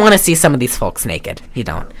 you don't want to see some of these folks naked. You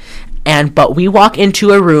don't. But we walk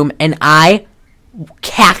into a room, and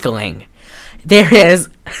cackling. There is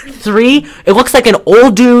it looks like an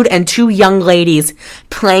old dude and two young ladies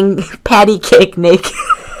playing patty cake naked.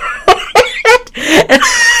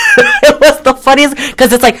 It was the funniest,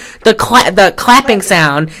 because it's like the clapping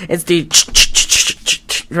sound is the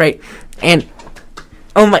right, and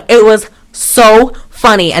oh my, it was so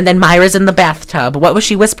funny. And then Myra's in the bathtub. What was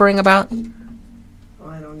she whispering about? Oh,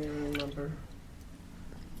 I don't even remember.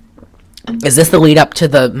 Is this the lead up to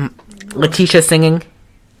the Letitia singing?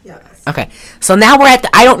 Yes. Okay, so now we're at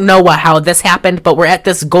I don't know how this happened, but we're at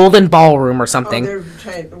this golden ballroom or something. Oh,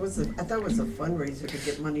 I thought it was a fundraiser to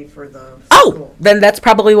get money for the school. Then that's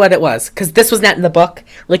probably what it was, because this was not in the book.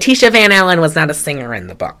 Letitia Van Allen was not a singer in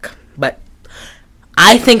the book, but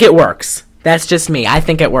I think it works. That's just me. I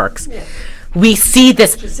think it works. Yeah. We see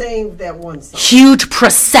this Just saying that one song. Huge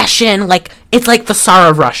procession, like it's like the Tsar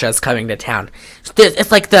of Russia is coming to town.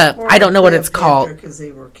 It's like I don't know what it's called. Because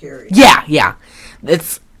they were carried. Yeah.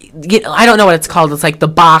 I don't know what it's called. It's like the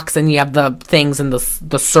box, and you have the things, and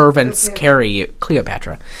the servants carry you,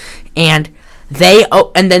 Cleopatra, and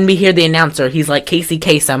and then we hear the announcer. He's like Casey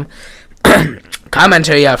Kasem, coming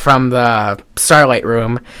to you from the Starlight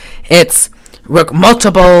Room. It's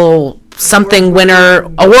multiple something winner,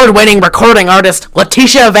 award-winning recording artist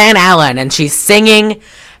Letitia Van Allen, and she's singing.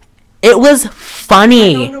 It was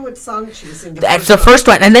funny. I don't know what song she was singing. That's the first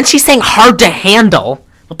one, and then she sang "Hard to Handle"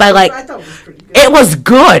 by I thought it was pretty good. It was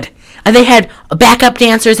good. And they had backup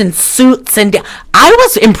dancers in suits, and I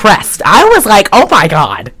was impressed. I was like, oh my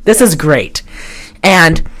god, this is great.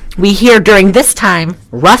 And we hear during this time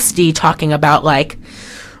Rusty talking about, like,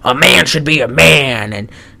 a man should be a man, and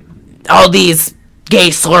all these gay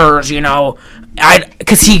slurs, you know,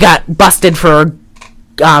 because he got busted for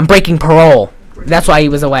breaking parole. That's why he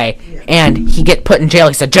was away. Yeah. And he get put in jail.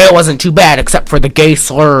 He said jail wasn't too bad except for the gay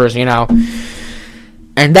slurs, you know.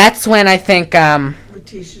 And that's when I think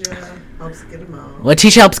Letitia helps get him out.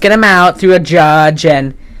 Letitia helps get him out through a judge,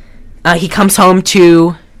 and he comes home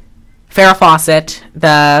to Farrah Fawcett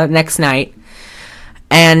the next night.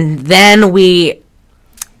 And then we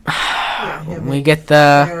get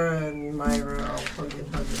the Sarah and Myra all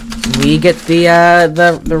hugging. we get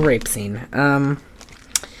the rape scene.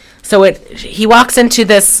 So he walks into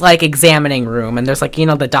this, like, examining room, and there's, like, you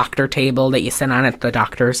know, the doctor table that you sit on at the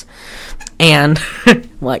doctor's, and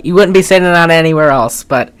well, you wouldn't be sitting on it anywhere else,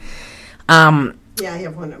 but Yeah, I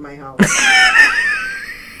have one at my house.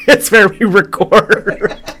 it's where we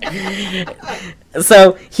record.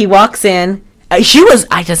 So he walks in. I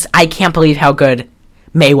can't believe how good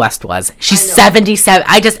Mae West was. She's 77.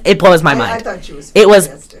 It blows my mind. I thought she was It was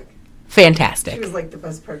fantastic. fantastic. She was like the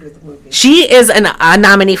best part of the movie. She is a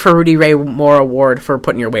nominee for Rudy Ray Moore Award for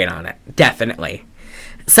putting your weight on it. Definitely.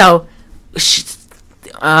 So,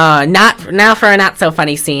 not now for a not so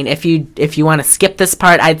funny scene. If you want to skip this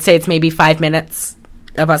part, I'd say it's maybe 5 minutes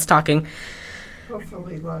of us talking.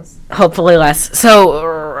 Hopefully less. So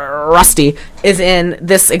Rusty is in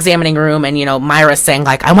this examining room, and, you know, Myra's saying,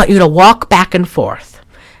 like, I want you to walk back and forth.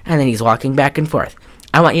 And then he's walking back and forth.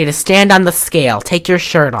 I want you to stand on the scale, take your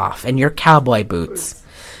shirt off, and your cowboy boots.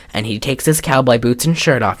 And he takes his cowboy boots and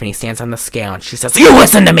shirt off, and he stands on the scale, and she says, you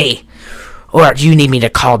listen to me! Or do you need me to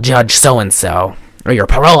call Judge so-and-so? Or your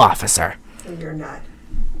parole officer? And you're not.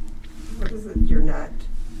 What is it? You're not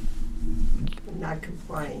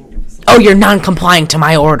complying. Oh, you're non-complying to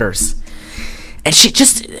my orders. And she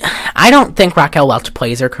just... I don't think Raquel Welch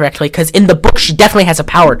plays her correctly, because in the book, she definitely has a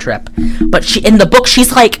power trip. But in the book,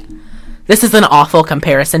 she's like... This is an awful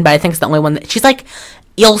comparison, but I think it's the only one that... She's like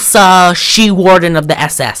Ilsa, she-warden of the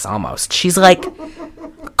SS, almost. She's, like,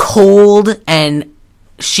 cold, and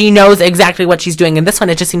she knows exactly what she's doing. In this one,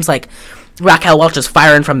 it just seems like Raquel Welch is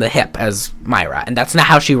firing from the hip as Myra, and that's not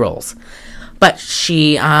how she rolls. But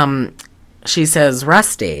she says,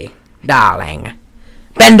 Rusty, darling,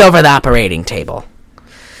 bend over the operating table.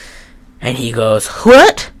 And he goes,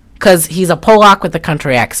 what? Because he's a Polak with a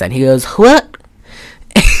country accent. He goes, what?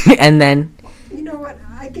 And then... You know what?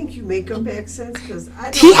 I think you make up accents, because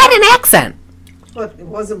he had an accent. But it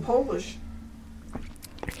wasn't Polish.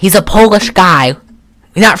 He's a Polish guy.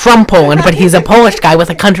 Not from Poland, but he's a Polish guy with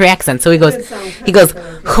a country accent. So he goes,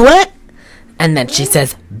 what? And then she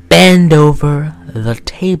says, bend over the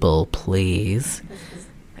table, please.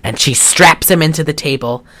 And she straps him into the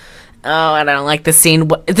table. Oh, I don't like this scene.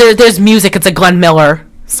 There's music. It's a Glenn Miller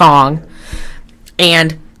song.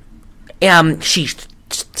 And she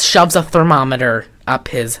shoves a thermometer up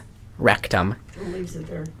his rectum. And leaves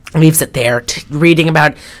it there. Reading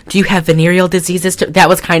about, do you have venereal diseases? That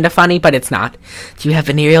was kind of funny, but it's not. Do you have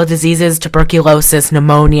venereal diseases, tuberculosis,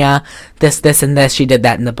 pneumonia, this, and this? She did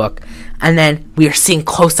that in the book. And then we are seeing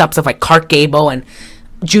close-ups of, like, Clark Gable and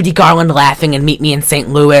Judy Garland laughing and Meet Me in St.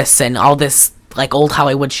 Louis and all this, like, old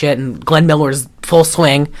Hollywood shit, and Glenn Miller's full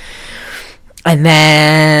swing. And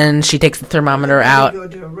then she takes the thermometer out.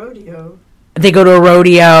 They go to a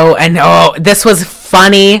rodeo, and oh, this was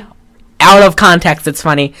funny. Out of context, it's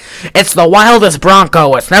funny. It's the wildest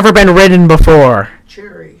bronco. It's never been ridden before.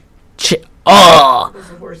 Cherry. Oh. Those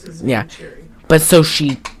horses Yeah. Cherry. But so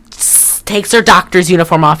she takes her doctor's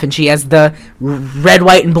uniform off, and she has the red,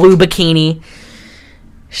 white, and blue bikini.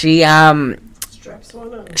 She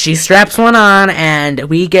straps one on, and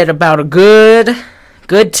we get about a good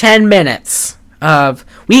 10 minutes of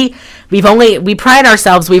we pride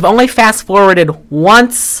ourselves. We've only fast forwarded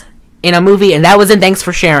once in a movie, and that was in Thanks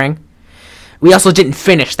for Sharing. We also didn't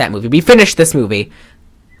finish that movie. We finished this movie.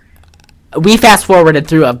 We fast forwarded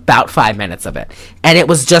through about 5 minutes of it, and it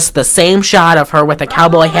was just the same shot of her with a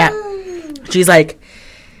cowboy hat. She's like,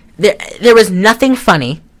 there was nothing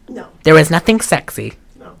funny. No. There was nothing sexy.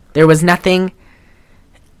 No. There was nothing.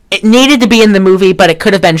 It needed to be in the movie, but it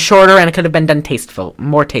could have been shorter, and it could have been done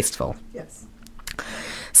more tasteful. Yes.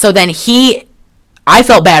 So then he I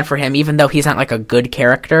felt bad for him, even though he's not like a good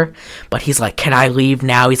character. But he's like, "Can I leave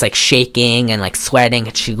now?" He's like shaking and like sweating,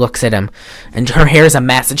 and she looks at him, and her hair's a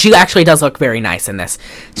mess. And she actually does look very nice in this.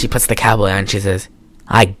 She puts the cowboy on, and she says,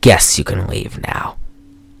 "I guess you can leave now.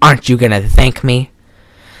 Aren't you gonna thank me?"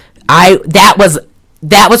 That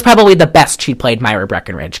was probably the best she played Myra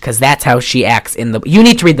Breckenridge, because that's how she acts in the. You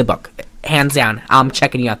need to read the book, hands down. I'm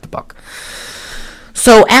checking you out the book.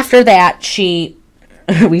 So after that,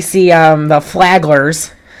 we see the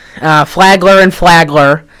Flaglers, Flagler and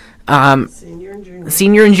Flagler,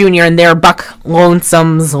 senior and junior, and they're Buck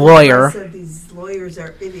Lonesome's lawyer. I said these lawyers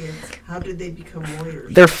are idiots. How did they become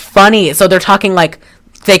lawyers? They're funny. So they're talking like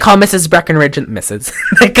they call Mrs. Breckenridge and Mrs.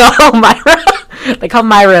 They call Myra. They call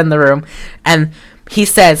Myra in the room, and he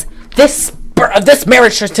says this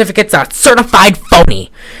marriage certificate's a certified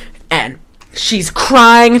phony, and she's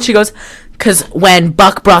crying, and she goes. Because when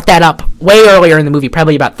Buck brought that up way earlier in the movie,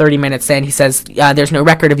 probably about 30 minutes in, he says, there's no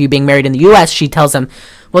record of you being married in the U.S. She tells him,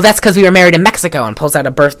 well, that's because we were married in Mexico, and pulls out a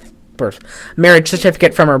birth marriage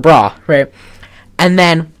certificate from her bra, right? And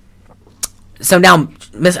then, so now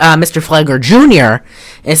Mr. Flagler Jr.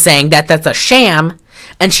 is saying that that's a sham,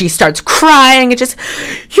 and she starts crying, and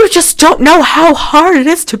you just don't know how hard it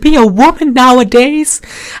is to be a woman nowadays.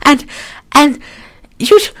 And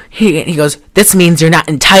he goes, this means you're not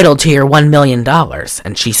entitled to your $1 million.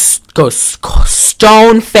 And she goes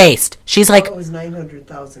stone-faced. She's like... it was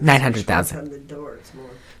 $900,000. $900,000. On the door, it's more.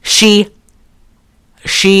 She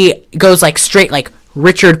goes like straight like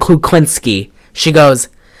Richard Kuklinski. She goes,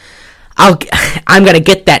 I'm going to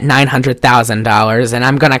get that $900,000, and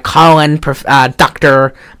I'm going to call in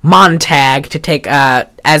Dr. Montag to take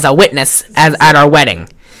as a witness at our wedding.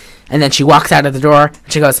 And then she walks out of the door,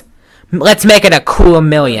 and she goes... let's make it a cool $1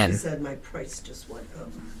 million. She said my price just went up.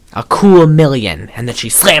 A cool $1 million. And then she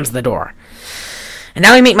slams the door. And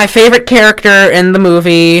now we meet my favorite character in the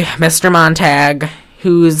movie, Mr. Montag,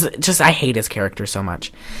 who's just, I hate his character so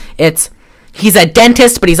much. He's a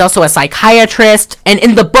dentist, but he's also a psychiatrist. And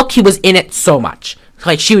in the book, he was in it so much.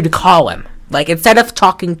 Like, she would call him. Like, instead of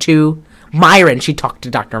talking to Myron, she talked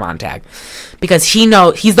to Dr. Montag. Because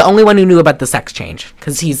he's the only one who knew about the sex change.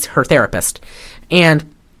 Because he's her therapist.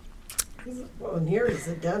 And... and here he's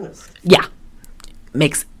a dentist. Yeah.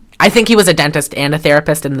 I think he was a dentist and a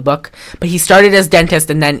therapist in the book, but he started as dentist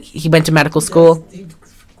and then he went to medical school. He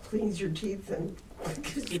cleans your teeth and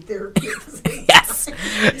gives you therapy. Yes.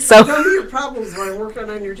 So tell me your problems while I'm working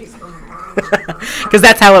on your teeth. Because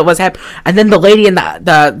that's how it was happening. And then the lady in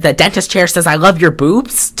the dentist chair says, "I love your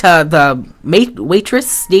boobs" to the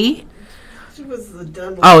waitress. She was the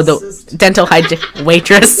dental the dental hygiene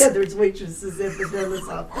waitress. Yeah, there's waitresses at the dentist's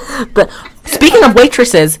office. But speaking of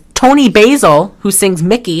waitresses, Toni Basil, who sings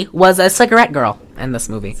Mickey, was a cigarette girl in this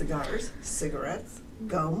movie. Cigars, cigarettes,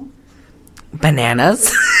 gum.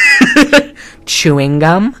 Bananas. Chewing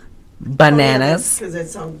gum. Bananas. Because that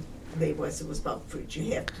song it was about fruit.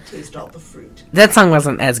 You have to taste all the fruit. That song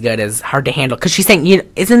wasn't as good as Hard to Handle. Because she's saying,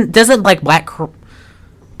 doesn't like Black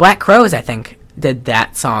Crowes, I think, did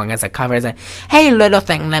that song as a cover. As a, hey, little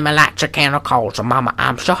thing, let me light your candle cold. So, mama,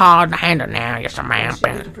 I'm so hard to handle now. You're so man.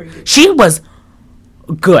 She was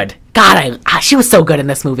good. God, she was so good in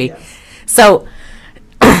this movie. Yes. So,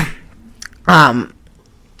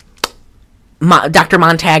 Dr.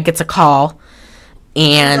 Montag gets a call,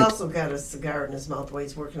 and he's also got a cigar in his mouth while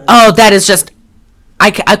he's working on it. That is just,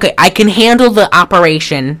 I can handle the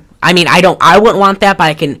operation. I mean, I wouldn't want that, but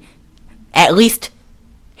I can at least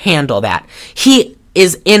handle that. He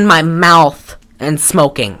is in my mouth and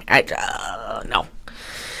smoking. No.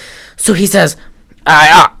 So he says,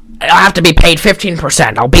 I'll have to be paid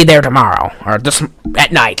 15%. I'll be there tomorrow, or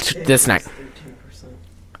at night. This night. 13%.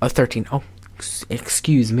 Oh, 13. Oh,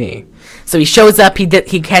 excuse me. So he shows up. He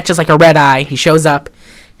catches like a red eye. He shows up,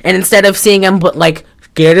 and instead of seeing him, like,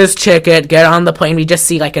 get his ticket, get on the plane, we just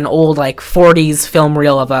see like an old like 40s film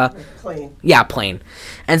reel of a plane. Yeah, plane.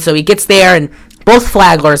 And so he gets there, and both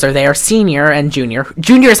Flaglers are there, senior and junior.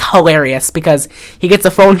 Junior is hilarious because he gets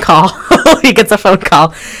a phone call.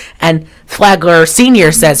 And Flagler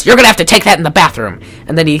Senior says, "You're gonna have to take that in the bathroom."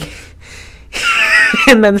 And then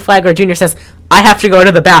and then Flagler Junior says, "I have to go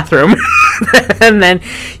to the bathroom." And then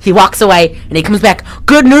he walks away, and he comes back.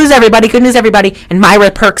 Good news, everybody! Good news, everybody! And Myra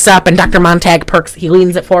perks up, and Dr. Montag perks. He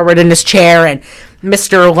leans it forward in his chair, and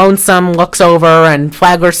Mr. Lonesome looks over, and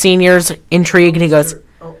Flagler Senior's intrigued, and he goes,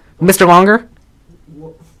 "Mr. Longer."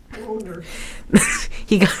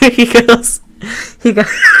 he goes,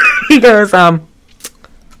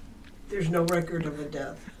 there's no record of a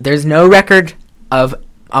death. There's no record of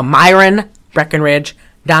a Myron Breckenridge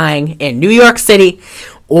dying in New York City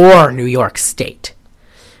or New York State.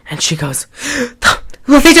 And she goes,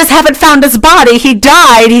 well, they just haven't found his body. He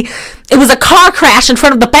died. It was a car crash in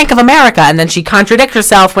front of the Bank of America. And then she contradicts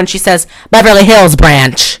herself when she says Beverly Hills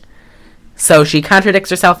branch. So she contradicts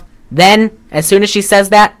herself. Then, as soon as she says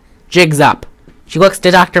that, jig's up. She looks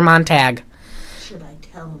to Dr. Montag. Should I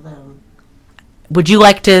tell them? Would you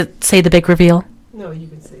like to say the big reveal? No, you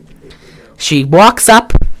can say the big reveal. She walks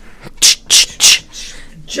up,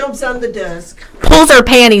 Jumps on the desk. pulls her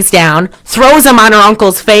panties down, throws them on her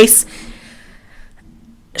uncle's face.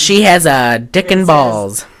 She has a dick and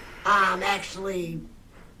balls. I'm actually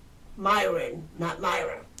Myron, not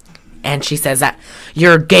Myra. And she says that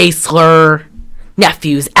your gay slur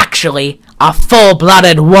nephew's actually a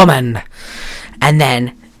full-blooded woman. And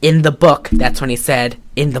then in the book, that's when he said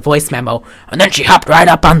in the voice memo, and then she hopped right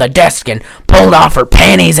up on the desk and pulled off her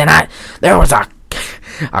panties, and there was a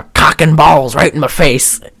cock and balls right in my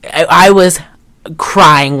face. I was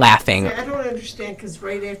crying, laughing. I don't understand, because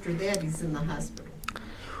right after that, he's in the hospital.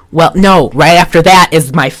 Well, no, right after that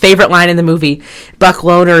is my favorite line in the movie. Buck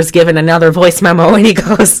Loner is given another voice memo, and he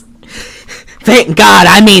goes, thank God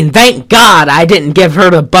I didn't give her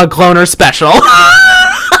the Buck Loner special.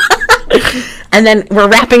 And then we're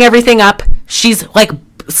wrapping everything up. She's like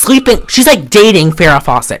sleeping. She's like dating Farrah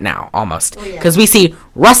Fawcett now, almost. Because we see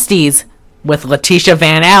Rusty's with Letitia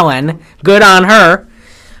Van Allen. Good on her.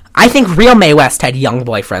 I think real Mae West had young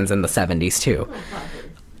boyfriends in the 70s, too.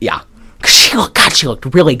 Yeah. She looked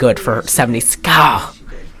really good for her 70s. God.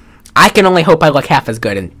 I can only hope I look half as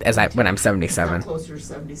good when I'm 77. I'm closer to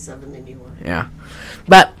 77 than you are. Yeah.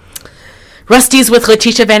 But Rusty's with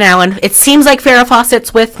Letitia Van Allen. It seems like Farrah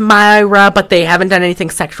Fawcett's with Myra, but they haven't done anything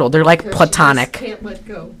sexual. They're like platonic. She just can't let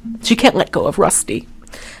go. She can't let go of Rusty.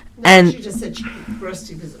 No, And she just said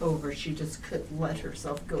Rusty was over. She just couldn't let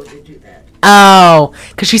herself go to do that. oh,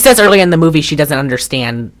 because she says early in the movie she doesn't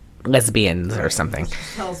understand lesbians or something. She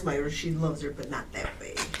tells Myra she loves her, but not that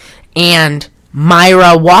way. And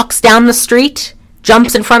Myra walks down the street,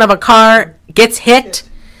 jumps in front of a car, gets hit.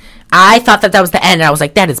 I thought that was the end. I was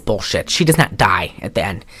like, that is bullshit. She does not die at the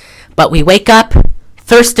end. But we wake up,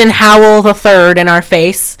 Thurston Howell III in our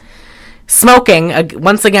face, smoking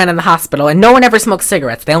once again in the hospital. And no one ever smokes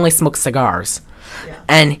cigarettes. They only smoke cigars. Yeah.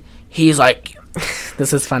 And he's like,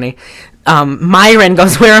 this is funny. Myron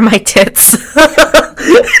goes, where are my tits?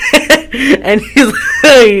 And he's,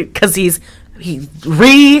 because he's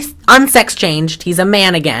unsex changed. He's a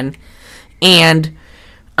man again. And,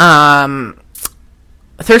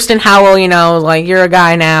 Thurston Howell, like, you're a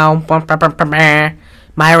guy now.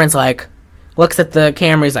 Myron's like, looks at the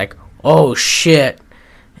camera, he's like, oh shit.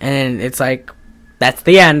 And it's like, that's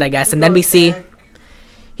the end, I guess. And then we see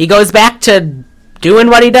he goes back to doing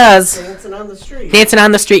what he does. Dancing on the street. Dancing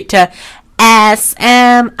on the street to Smile.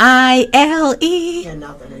 Yeah,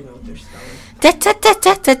 now that I know what they're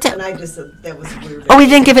spelling. And I just said that was weird. Oh, we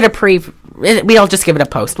didn't give it a we'll just give it a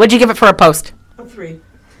post. What'd you give it for a post? A 3.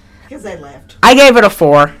 Because I laughed. I gave it a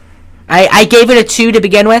 4. I gave it a 2 to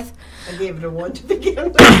begin with. I gave it a 1 to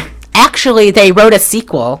begin with. Actually, they wrote a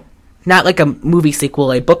sequel, not like a movie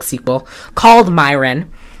sequel, a book sequel, called Myron.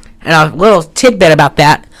 And a little tidbit about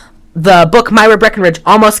that. The book Myra Breckenridge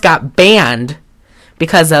almost got banned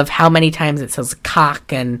because of how many times it says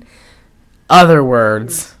cock and other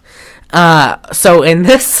words. So in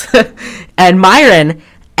this, and Myron,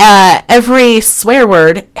 every swear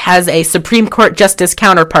word has a Supreme Court justice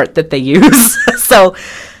counterpart that they use. So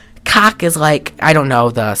cock is like, I don't know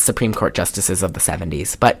the Supreme Court justices of the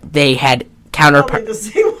 70s, but they had counterpart. The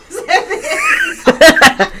same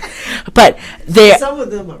But some of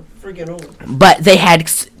them are friggin' old. But they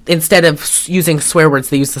had, instead of using swear words,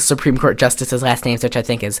 they used the Supreme Court justices' last names, which I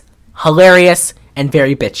think is hilarious and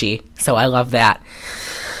very bitchy. So I love that.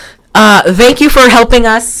 Thank you for helping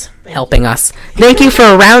us. Thank you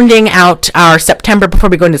for rounding out our September before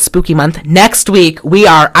we go into spooky month. Next week,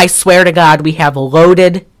 I swear to God, we have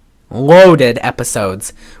loaded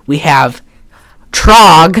episodes. We have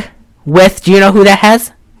Trog with, do you know who that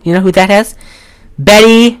has?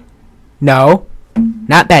 Betty, no.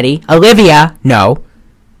 Not Betty. Olivia, no.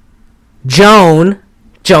 Joan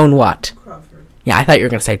what? Crawford. Yeah, I thought you were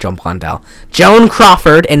going to say Joan Blondell. Joan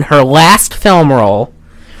Crawford in her last film role.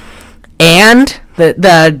 And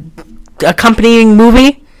the accompanying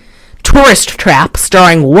movie, Tourist Trap,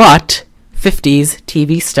 starring what 50s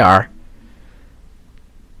TV star?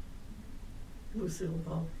 Lucille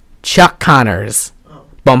Ball. Chuck Connors. Oh.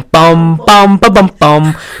 Bum bum bum bum bum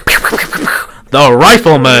bum. The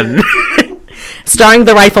Rifleman. Starring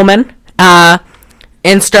the Rifleman,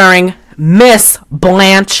 and starring Miss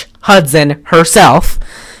Blanche Hudson herself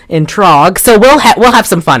in Trog. So we'll have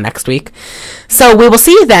some fun next week. So we will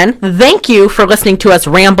see you then. Thank you for listening to us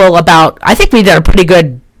ramble about. I think we did a pretty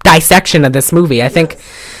good dissection of this movie. I think.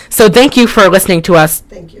 So thank you for listening to us.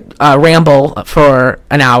 Thank you. Ramble for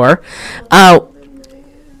an hour.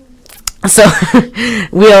 So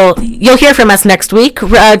you'll hear from us next week.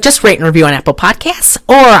 Just rate and review on Apple Podcasts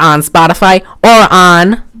or on Spotify or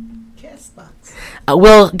on Castbox.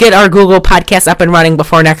 We'll get our Google Podcasts up and running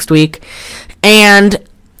before next week, and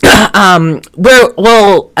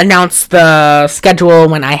we'll announce the schedule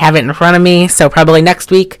when I have it in front of me. So probably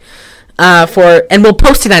next week. And we'll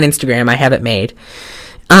post it on Instagram. I have it made.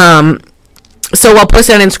 So we'll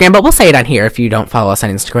post it on Instagram, but we'll say it on here if you don't follow us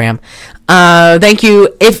on Instagram. Thank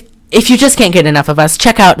you. If you just can't get enough of us,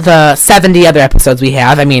 check out the 70 other episodes we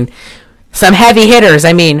have. I mean, some heavy hitters.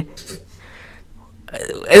 I mean,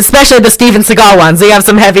 especially the Steven Seagal ones. We have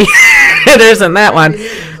some heavy hitters in that one.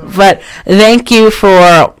 But thank you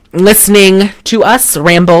for listening to us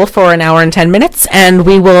ramble for an hour and 10 minutes, and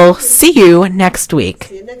we will see you next week.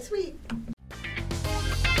 See you next week.